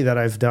second movie that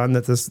I've done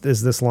that this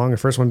is this long. The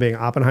first one being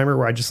Oppenheimer,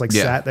 where I just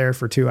sat there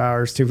for 2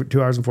 hours,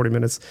 2 hours and 40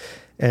 minutes,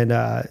 and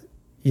it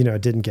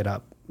didn't get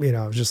up.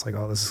 I was just like,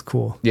 oh, this is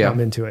cool. Yeah. I'm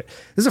into it.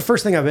 This is the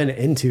first thing I've been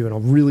into in a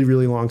really,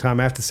 really long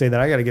time. I have to say that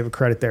I got to give it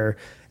credit there,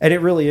 and it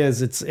really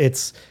is.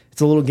 It's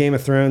a little Game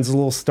of Thrones, a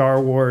little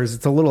Star Wars.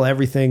 It's a little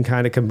everything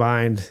kind of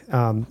combined.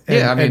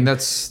 It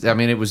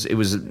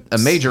was a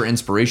major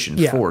inspiration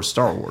for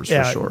Star Wars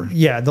for sure.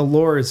 Yeah, the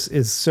lore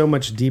is so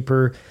much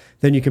deeper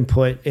than you can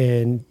put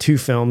in 2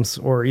 films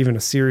or even a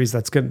series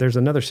that's good. There's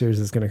another series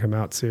that's going to come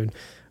out soon.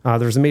 There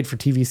was a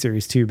made-for-TV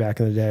series too back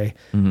in the day.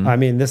 Mm-hmm. I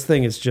mean, this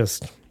thing is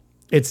just,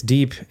 it's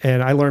deep,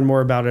 and I learn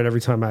more about it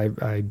every time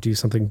I do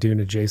something Dune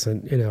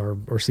adjacent,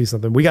 or see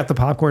something. We got the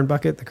popcorn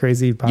bucket, the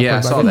crazy popcorn bucket. Yeah, I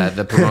saw that,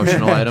 the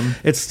promotional item.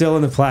 It's still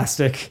in the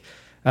plastic.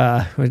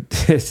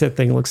 That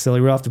thing looks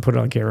silly. We'll have to put it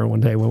on camera one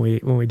day when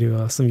we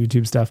do some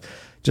YouTube stuff,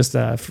 just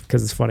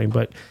because it's funny.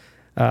 But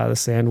the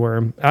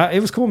sandworm, it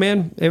was cool,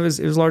 man. It was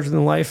larger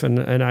than life,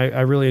 and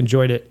I really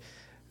enjoyed it.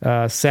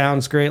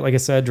 Sounds great, like I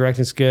said.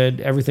 Directing's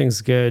good.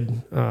 Everything's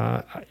good.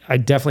 I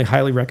definitely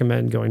highly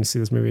recommend going to see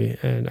this movie,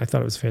 and I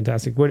thought it was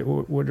fantastic. What are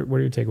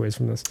your takeaways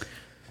from this?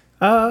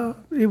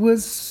 It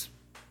was,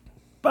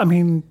 I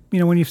mean,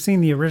 when you've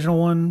seen the original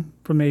one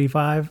from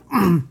 '85,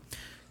 you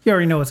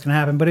already know what's going to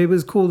happen. But it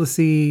was cool to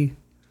see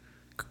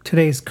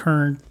today's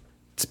current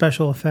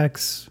special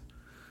effects,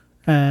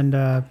 and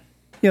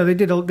they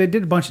did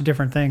a bunch of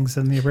different things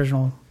in the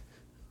original.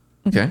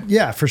 Okay.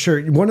 Yeah, for sure.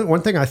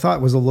 One thing I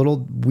thought was a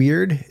little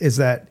weird is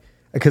that,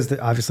 because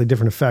obviously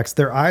different effects,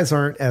 their eyes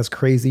aren't as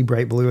crazy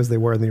bright blue as they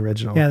were in the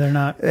original. Yeah, they're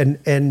not.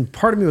 And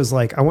part of me was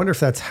like, I wonder if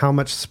that's how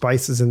much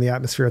spice is in the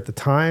atmosphere at the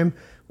time,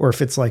 or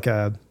if it's like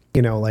a,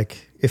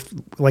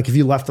 if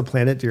you left the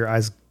planet, do your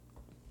eyes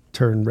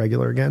turn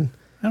regular again?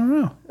 I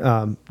don't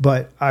know.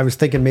 But I was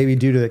thinking maybe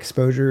due to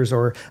exposures,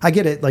 or I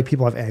get it, like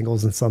people have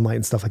angles and sunlight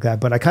and stuff like that,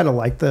 but I kind of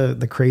like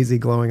the crazy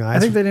glowing eyes. I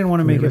think they didn't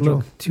want to make it original.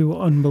 look too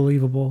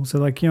unbelievable.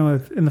 So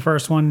in the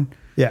first one,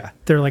 yeah,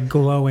 they're like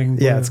glowing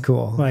blue. Yeah, it's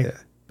cool. Yeah.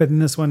 But in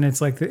this one, it's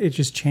like it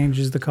just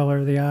changes the color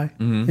of the eye.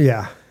 Mm-hmm.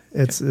 Yeah,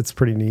 it's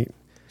pretty neat.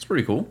 It's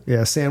pretty cool. Yeah,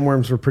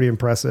 sandworms were pretty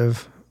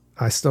impressive.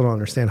 I still don't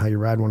understand how you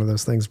ride one of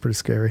those things. Pretty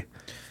scary.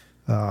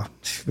 Yeah,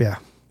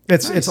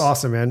 it's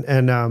awesome, man.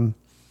 And I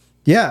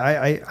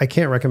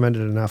can't recommend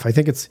it enough. I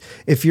think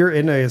if you're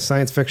into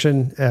science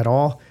fiction at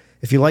all,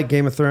 if you like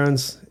Game of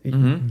Thrones,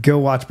 go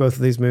watch both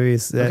of these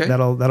movies.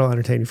 That'll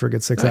entertain you for a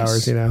good 6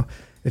 hours.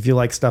 If you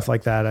like stuff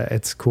like that,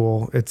 it's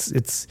cool.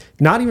 It's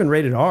not even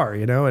rated R,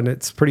 and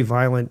it's pretty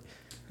violent.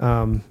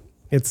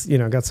 It's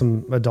got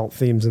some adult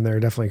themes in there,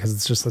 definitely, because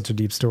it's just such a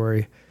deep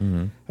story.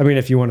 Mm-hmm. I mean,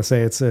 if you want to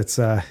say it's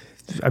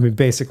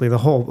basically the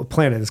whole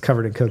planet is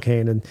covered in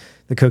cocaine, and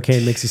the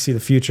cocaine makes you see the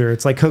future.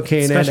 It's like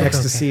cocaine Special and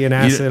ecstasy cocaine. and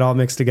acid all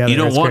mixed together. You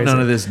don't It's want crazy.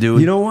 none of this, dude.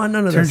 You don't want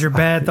none of this. Turns your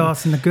bad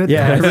thoughts into good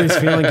Yeah, thoughts. everybody's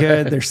feeling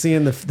good.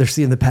 They're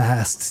seeing the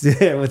past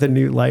with a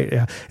new light.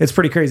 Yeah, it's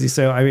pretty crazy.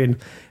 So I mean,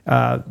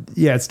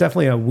 it's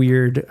definitely a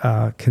weird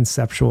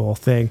conceptual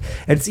thing,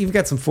 and it's even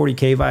got some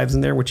 40K vibes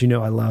in there, which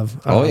I love.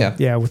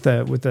 Yeah, with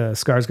the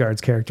Skarsgård's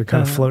character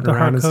kind of floating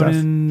around and stuff.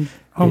 Harkonnen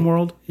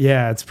homeworld.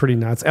 Yeah, it's pretty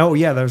nuts. Oh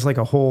yeah, there's like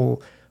a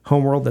whole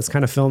homeworld that's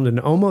kind of filmed in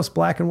almost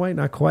black and white,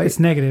 not quite.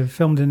 It's negative,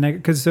 filmed in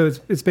negative, because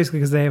it's basically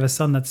because they have a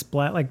sun that's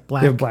black, like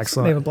black. They have a black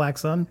sun. They have a black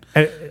sun.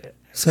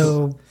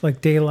 So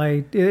like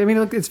daylight. I mean,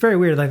 it's very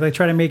weird. Like they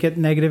try to make it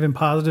negative and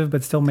positive,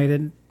 but still made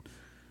it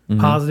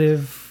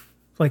positive.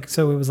 Like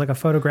so, it was like a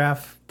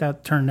photograph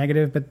that turned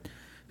negative, but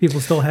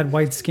people still had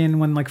white skin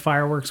when like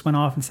fireworks went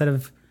off instead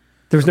of.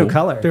 There was no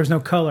color. There was no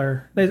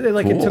color.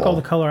 It took all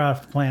the color out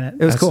of the planet.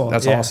 It was cool.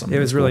 That's awesome. It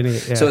was really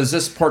neat. Yeah. So is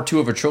this part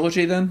 2 of a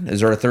trilogy then? Is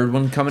there a third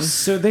one coming?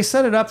 So they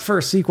set it up for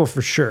a sequel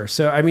for sure.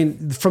 So I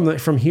mean,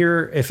 from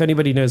here, if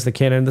anybody knows the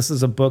canon, this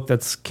is a book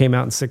that's came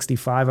out in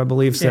 '65, I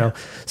believe. So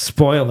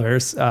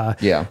spoilers. Not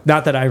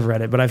that I've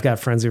read it, but I've got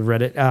friends who've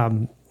read it.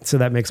 So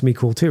that makes me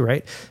cool too,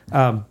 right?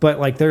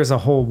 But like, there's a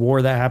whole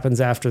war that happens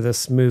after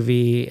this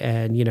movie,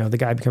 and the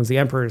guy becomes the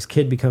emperor. His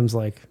kid becomes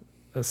like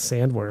a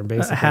sandworm,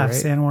 basically. Half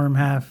right? sandworm,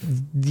 half.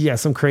 Yeah,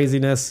 some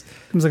craziness.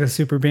 Becomes like a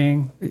super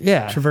being.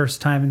 Yeah. Traverse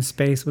time and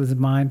space with his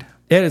mind.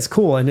 And it's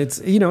cool, and it's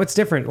it's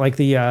different. Like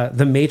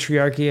the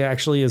matriarchy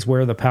actually is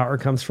where the power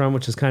comes from,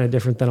 which is kind of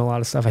different than a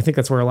lot of stuff. I think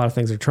that's where a lot of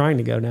things are trying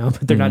to go now,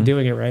 but they're not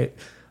doing it right.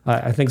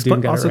 I think Dune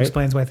got it also right.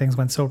 explains why things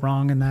went so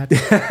wrong in that.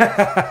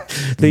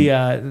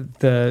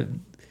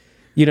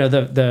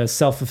 The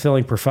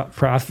self-fulfilling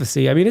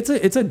prophecy. I mean, it's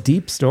a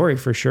deep story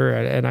for sure,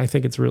 and I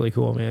think it's really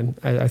cool, man.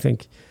 I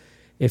think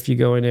if you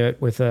go into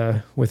it with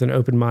an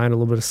open mind, a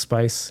little bit of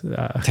spice,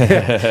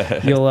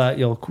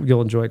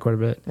 you'll enjoy it quite a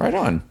bit. Right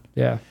on.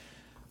 Yeah.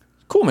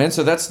 Cool, man.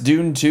 So that's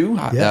Dune 2.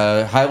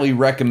 Yeah. Highly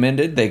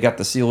recommended. They got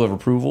the seal of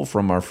approval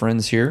from our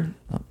friends here.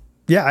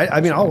 Yeah,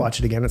 I mean, I'll watch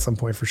it again at some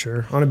point for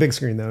sure. On a big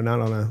screen, though, not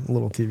on a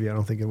little TV. I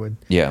don't think it would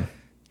do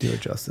it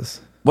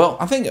justice. Well,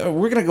 I think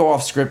we're going to go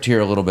off script here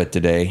a little bit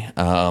today,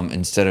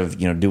 instead of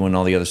doing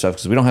all the other stuff,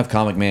 because we don't have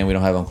Comic Man, we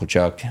don't have Uncle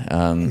Chuck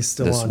He's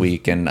still this on.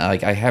 week, and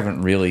I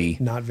haven't really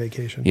Not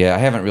vacation. Yeah, I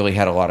haven't really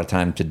had a lot of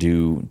time to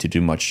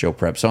do much show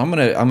prep. So I'm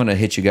gonna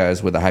hit you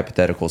guys with a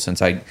hypothetical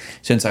since I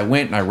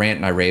went and I rant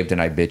and I raved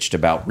and I bitched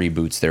about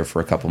reboots there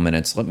for a couple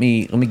minutes. Let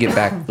me get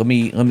back. let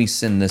me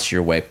send this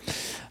your way.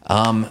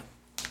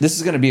 This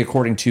is going to be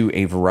according to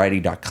a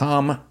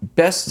Variety.com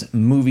best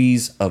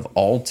movies of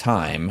all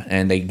time,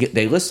 and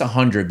they list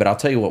 100, but I'll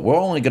tell you what, we're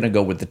only going to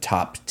go with the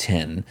top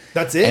 10.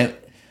 That's it? And,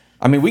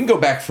 I mean, we can go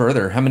back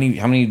further. How many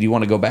do you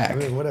want to go back? I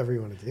mean, whatever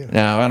you want to do.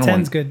 No, I don't 10's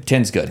want. good.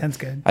 10's good. 10's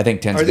good. I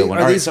think 10's Are, a good they, one.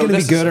 are All right, these so going to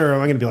be this good, is- or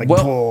am I going to be like,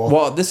 well, bull?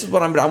 well, this is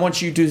what I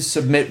want you to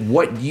submit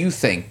what you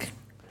think,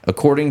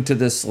 according to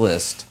this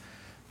list,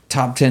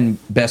 top 10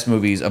 best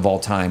movies of all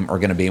time are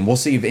going to be, and we'll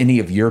see if any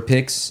of your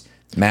picks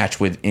match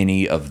with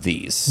any of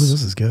these. Ooh,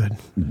 this is good.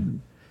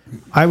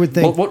 I would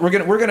think. Well,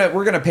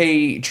 we're gonna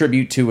pay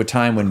tribute to a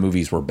time when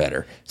movies were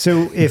better.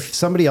 So if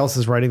somebody else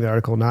is writing the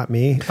article, not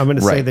me, I'm going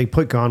to say Right. they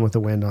put Gone with the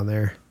Wind on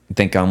there.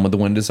 Think Gone with the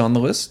Wind is on the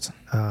list.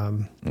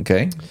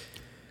 Okay.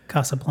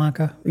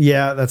 Casablanca.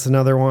 Yeah, that's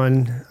another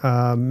one.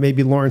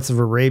 Maybe Lawrence of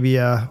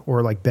Arabia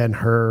or like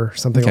Ben-Hur,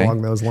 something Okay.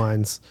 along those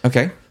lines.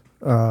 Okay.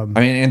 I mean,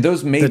 and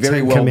those may The very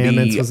Ten well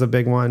Commandments be. was a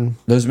big one.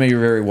 Those may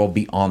very well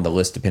be on the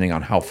list depending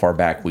on how far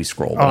back we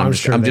scroll. But Oh, I'm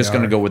just, sure I'm they just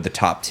going to are. go with the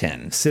top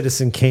 10.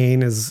 Citizen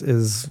Kane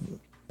is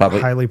Probably.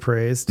 highly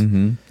praised.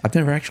 I've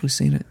never actually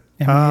seen it.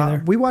 Yeah, me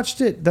neither. We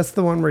watched it. That's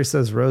the one where he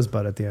says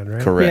Rosebud at the end,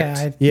 right?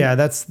 Correct. Yeah, Yeah,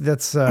 that's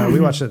we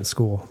watched it in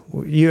school.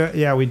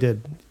 Yeah, we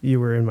did. You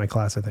were in my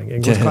class, I think,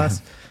 English Yeah.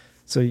 class.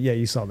 So yeah,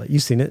 you saw that. You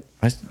seen it?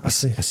 I've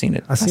seen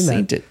it. I've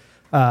seen that. it.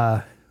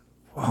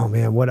 Oh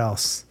man, what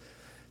else?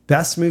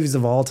 Best movies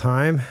of all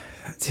time,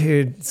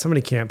 dude.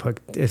 Somebody can't put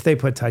if they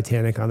put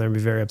Titanic on there, I'd be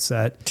very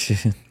upset.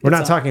 We're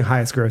not talking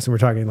highest gross, and we're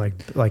talking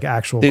like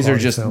actual. These are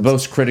quality just films.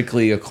 most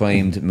critically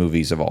acclaimed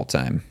movies of all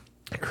time.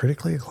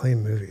 Critically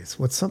acclaimed movies.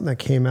 What's something that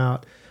came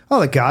out? Oh,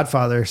 the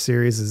Godfather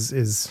series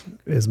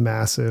is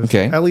massive.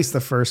 Okay. At least the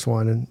first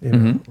one, and you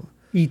know,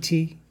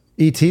 E.T.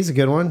 E.T.'s a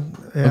good one.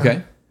 Yeah.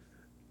 Okay.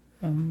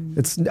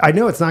 I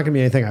know it's not going to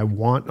be anything I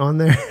want on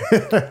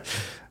there.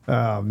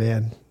 Oh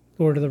man,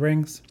 Lord of the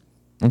Rings.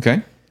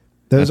 Okay.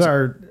 those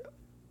are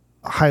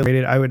highly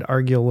rated. I would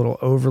argue a little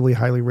overly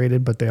highly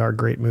rated, but they are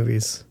great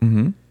movies.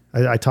 Mm-hmm.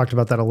 I talked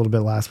about that a little bit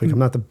last week. I'm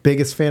not the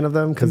biggest fan of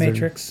them because The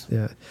Matrix.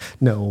 Yeah,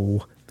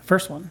 no, The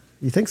first one.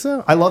 you think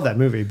so? I love that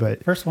movie,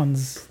 but First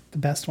one's the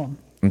best one.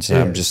 I'm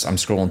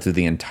scrolling through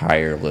the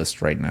entire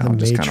list right now, The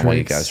just kind of while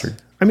you Matrix. guys are.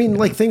 I mean,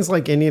 like things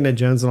like Indiana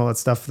Jones and all that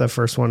stuff. The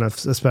first one,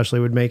 especially,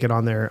 would make it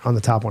on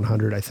the top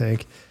 100. I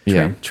think.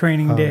 Yeah.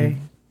 Training Day.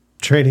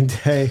 Training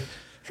Day.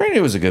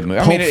 Training was a good movie.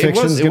 I Pulp mean,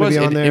 Fiction's gonna be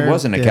on there. It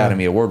was an Yeah.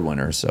 Academy Award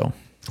winner, so.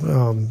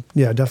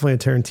 Yeah, definitely a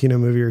Tarantino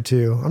movie or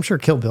two. I'm sure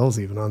Kill Bill's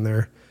even on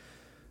there.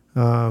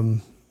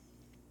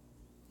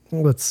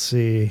 Let's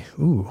see.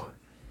 Ooh,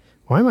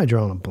 why am I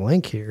drawing a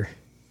blank here?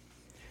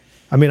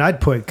 I mean,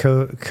 I'd put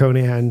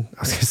Conan. I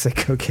was going to say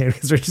cocaine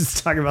because we're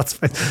just talking about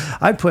spice.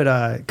 I'd put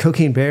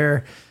Cocaine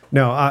Bear.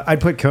 No, I'd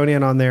put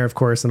Conan on there, of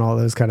course, and all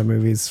those kind of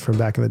movies from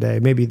back in the day.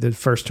 Maybe the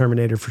first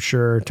Terminator for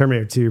sure.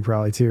 Terminator 2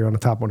 probably too on the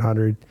top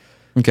 100.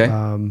 Okay.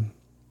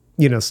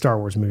 You know, Star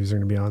Wars movies are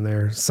going to be on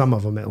there. Some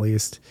of them at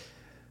least.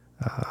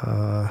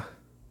 Let's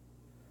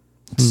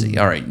see.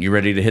 All right. You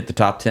ready to hit the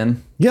top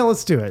 10? Yeah,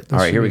 let's do it. All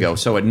right. Here we go.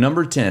 So at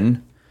number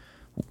 10,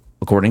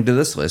 according to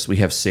this list, we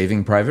have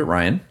Saving Private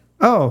Ryan.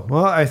 Oh,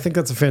 well, I think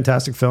that's a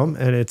fantastic film,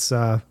 and it's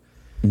yeah,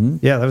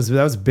 that was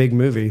a big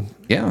movie.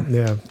 Yeah.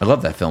 Yeah. I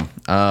love that film.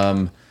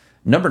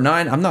 Number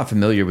 9, I'm not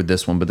familiar with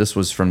this one, but this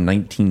was from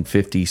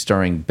 1950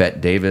 starring Bette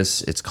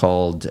Davis. It's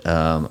called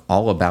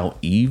All About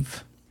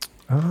Eve.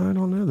 I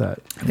don't know that.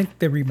 I think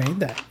they remade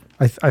that.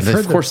 I've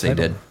heard Of course that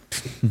they title.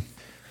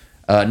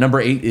 did. Number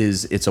 8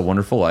 is It's a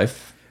Wonderful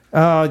Life.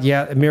 Oh,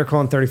 yeah, Miracle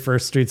on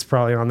 31st Street's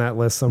probably on that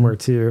list somewhere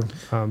too.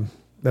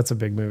 That's a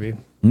big movie.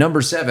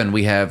 Number 7,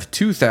 we have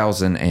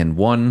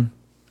 2001: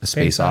 A Space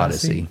Space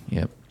Odyssey. Odyssey.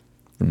 Yep.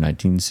 From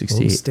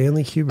 1968. Oh,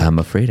 Stanley Kubrick, I'm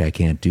afraid I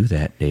can't do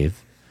that,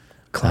 Dave.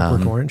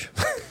 Clockwork Orange.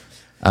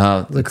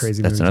 That's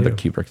crazy That's movie, another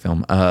too. Kubrick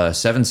film.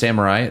 Seven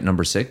Samurai at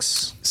number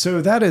 6.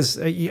 So that is,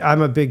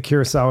 I'm a big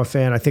Kurosawa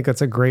fan. I think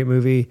that's a great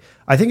movie.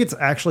 I think it's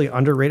actually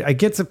underrated. It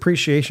gets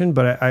appreciation,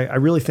 but I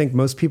really think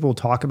most people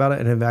talk about it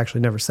and have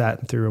actually never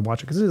sat through and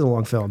watched it because it is a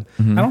long film.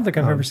 I don't think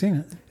I've ever seen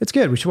it. It's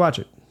good. We should watch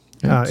it.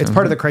 It's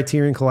part of the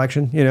Criterion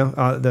Collection. You know,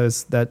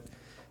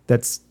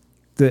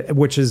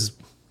 which is,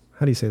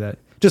 how do you say that?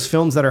 Just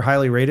films that are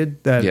highly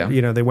rated that Yeah.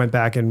 you know they went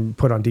back and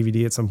put on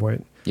DVD at some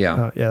point.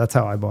 Yeah. Yeah, that's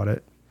how I bought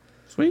it.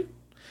 Sweet.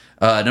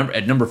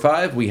 At number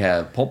 5, we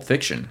have Pulp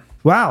Fiction.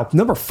 Wow,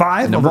 number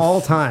 5 of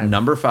all time.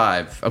 Number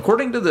 5,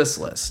 according to this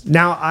list.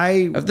 Now,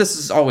 This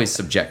is always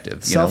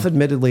subjective. You know?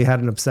 self-admittedly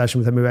had an obsession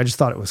with that movie. I just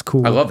thought it was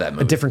cool. I love that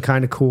movie. A different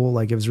kind of cool.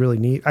 Like, it was really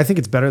neat. I think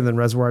it's better than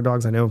Reservoir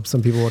Dogs. I know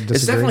some people would disagree.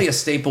 It's definitely a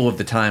staple of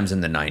the times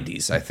in the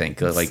 90s, I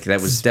think. Like,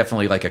 that was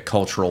definitely like a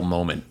cultural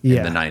moment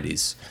in the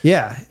 90s.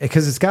 Yeah,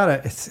 because it's got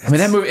a... I mean,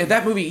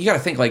 that movie, you got to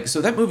think, like,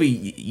 so that movie,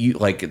 you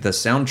like, the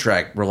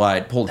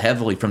soundtrack pulled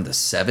heavily from the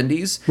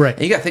 70s. Right.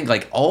 And you got to think,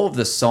 like, all of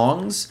the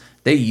songs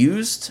they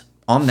used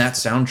on that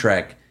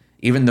soundtrack,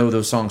 even though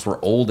those songs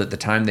were old at the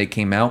time they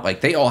came out,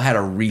 like, they all had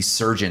a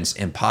resurgence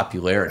in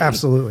popularity.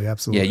 Absolutely.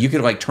 Yeah, you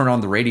could, like, turn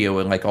on the radio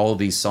and, like, all of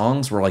these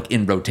songs were, like,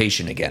 in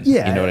rotation again.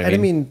 Yeah, you know what I mean? And I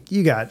mean,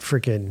 you got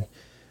freaking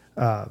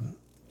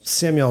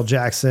Samuel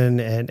Jackson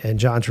and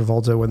John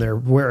Travolta when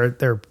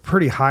they're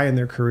pretty high in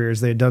their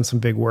careers. They had done some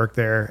big work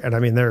there, and I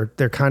mean, they're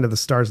kind of the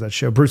stars of that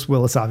show. Bruce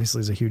Willis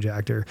obviously is a huge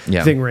actor.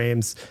 Yeah. Ving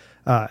Rhames.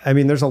 I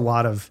mean, there's a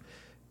lot of,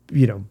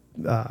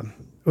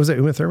 was it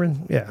Uma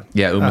Thurman? Yeah.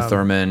 Yeah, Uma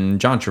Thurman,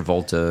 John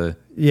Travolta.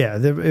 Yeah,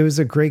 it was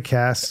a great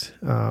cast.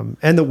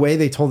 And the way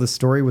they told the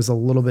story was a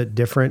little bit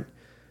different.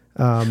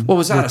 Well, it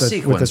was out of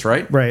sequence,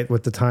 right? Right,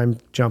 with the time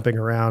jumping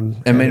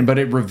around. I mean, but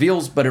it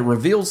reveals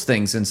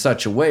things in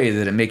such a way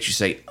that it makes you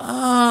say,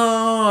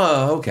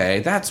 "Oh,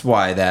 okay, that's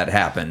why that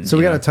happened." So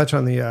we got to touch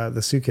on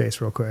the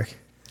suitcase real quick.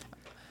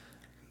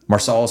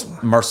 Marsalis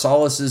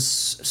Wallace's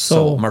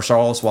soul.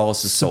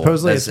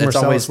 Supposedly it's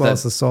Marsalis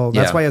Wallace's soul.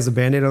 That's yeah. why he has a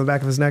Band-Aid on the back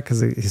of his neck,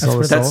 because he sold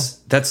his soul.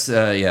 That's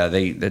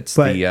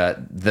the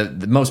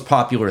most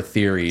popular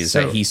theory is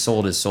that he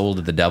sold his soul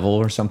to the devil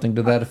or something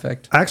to that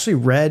effect. I actually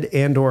read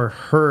and or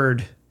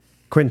heard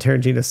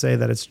Quentin Tarantino say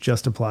that it's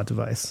just a plot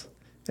device,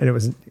 and it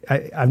was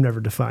I've never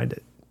defined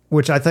it,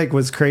 which I think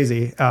was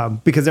crazy,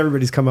 because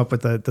everybody's come up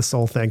with the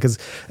soul thing, because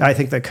I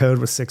think that code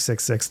was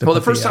 666. Well,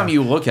 the first time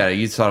you look at it,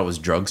 you thought it was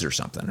drugs or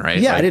something, right?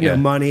 Yeah, like, I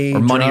didn't know money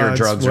or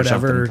drugs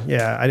whatever. or something.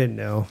 Yeah, I didn't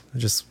know.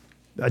 Just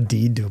a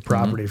deed to a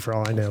property for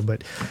all I know.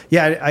 But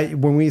yeah,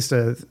 when we used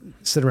to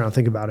sit around and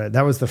think about it,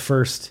 that was the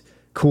first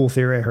cool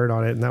theory I heard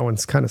on it, and that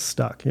one's kind of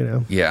stuck,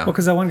 Yeah. Well,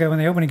 because that one guy, when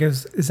they open, he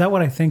goes, "Is that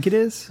what I think it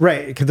is?"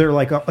 Right, because they're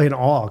like in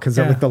awe, because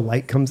like the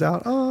light comes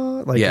out.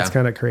 Oh, like Yeah. it's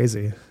kind of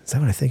crazy. Is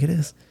that what I think it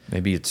is?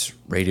 Maybe it's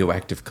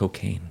radioactive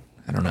cocaine.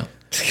 I don't know.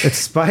 It's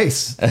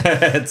spice.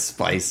 It's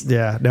spice.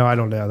 Yeah, no, I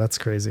don't know. That's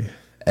crazy.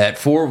 At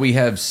 4, we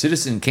have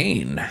Citizen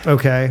Kane.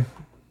 Okay.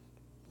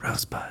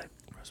 Rosebud.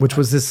 Which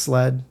was his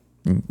sled.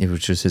 It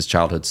was just his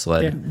childhood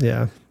sled.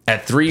 Yeah.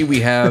 At 3, we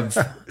have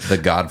The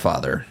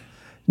Godfather.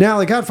 Now,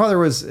 The Godfather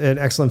was an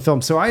excellent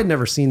film. So I had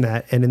never seen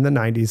that. And in the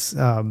 90s,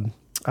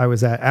 I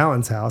was at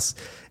Alan's house,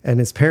 and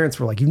his parents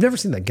were like, "You've never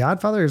seen The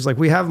Godfather?" He was like,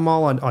 "We have them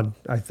all on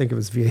I think it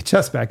was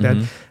VHS back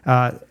then."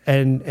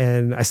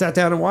 And I sat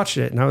down and watched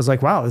it, and I was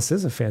like, "Wow, this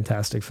is a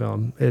fantastic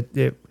film.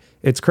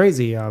 It's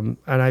crazy." And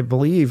I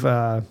believe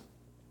it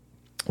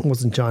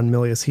wasn't John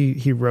Milius.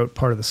 He wrote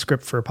part of the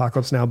script for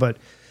Apocalypse Now, but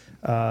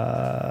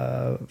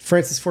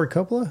Francis Ford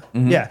Coppola.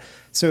 Yeah.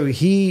 So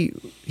he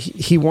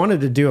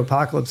wanted to do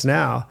Apocalypse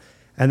Now,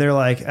 and they're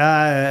like,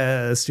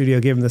 the studio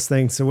gave him this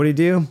thing. So what did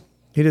he do?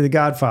 He did The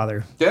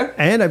Godfather. Yeah.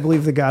 And I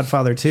believe The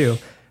Godfather 2.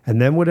 And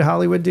then what did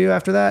Hollywood do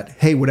after that?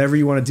 Hey, whatever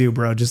you want to do,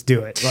 bro, just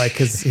do it. Like,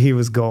 because he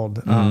was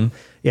gold.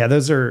 Yeah,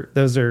 those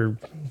are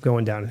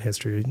going down in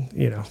history.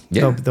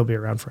 They'll be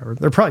around forever.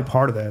 They're probably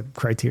part of the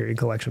Criterion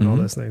Collection and all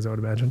those things, I would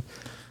imagine.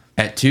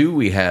 At 2,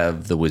 we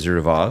have The Wizard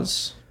of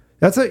Oz.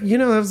 It's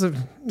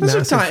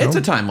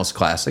a timeless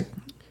classic.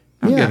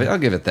 I'll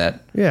give it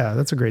that. Yeah,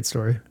 that's a great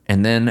story.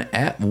 And then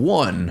at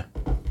 1,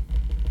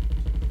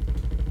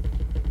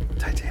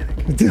 Titanic.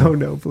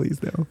 No,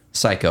 please no.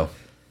 Psycho.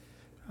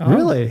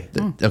 Really?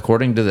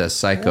 According to this,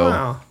 Psycho,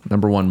 Wow.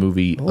 number 1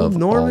 movie of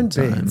Norman all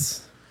time.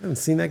 Bates. I haven't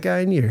seen that guy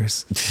in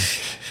years.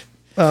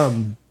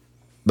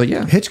 But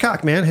yeah,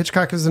 Hitchcock, man.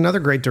 Hitchcock is another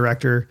great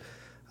director.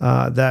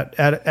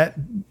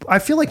 I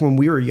feel like when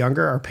we were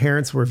younger, our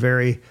parents were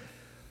very,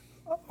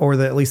 or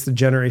at least the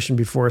generation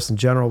before us in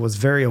general, was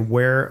very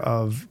aware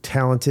of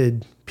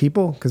talented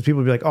people, because people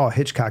would be like, "Oh,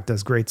 Hitchcock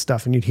does great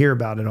stuff," and you'd hear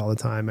about it all the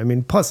time. I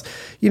mean, plus,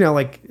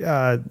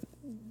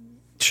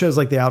 shows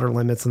like The Outer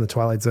Limits and The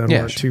Twilight Zone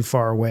weren't too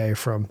far away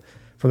from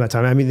that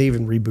time. I mean, they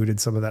even rebooted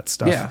some of that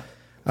stuff. Yeah,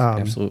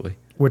 absolutely.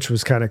 Which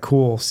was kind of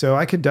cool. So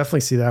I could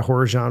definitely see that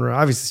horror genre.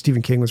 Obviously,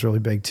 Stephen King was really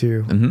big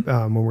too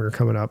when we were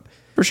coming up.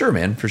 For sure,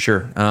 man. For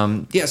sure.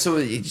 So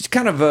it's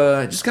kind of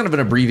an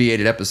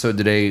abbreviated episode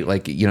today.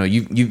 Like,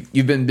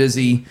 you've been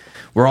busy.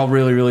 We're all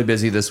really, really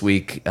busy this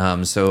week.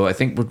 So I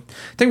think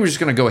we're just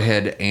going to go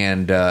ahead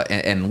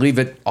and leave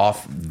it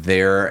off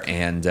there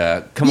and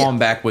come on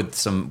back with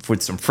some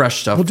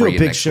fresh stuff. We'll do for a you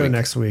big next show week.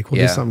 next week.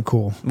 We'll do something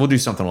cool. We'll do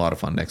something a lot of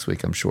fun next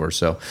week, I'm sure.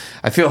 So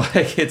I feel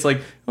like it's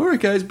like, all right,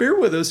 guys, bear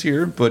with us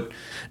here. But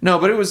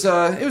it was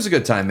a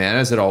good time, man,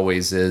 as it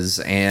always is.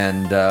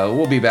 And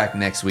we'll be back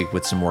next week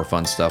with some more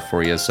fun stuff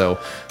for you. So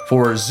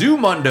for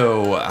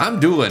Zoumundo, I'm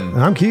Doolin.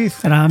 I'm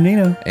Keith. And I'm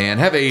Nino. And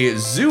have a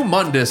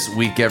Zoomundous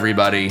week,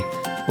 everybody.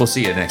 We'll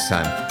see you next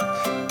time.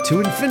 To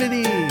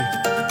infinity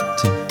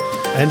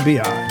and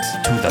beyond.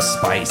 To the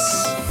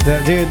spice.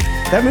 Dude,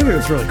 that movie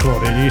was really cool,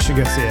 dude. You should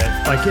go see it.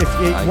 Like,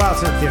 while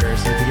it's in theaters,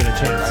 if you get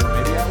a chance.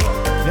 Maybe I will.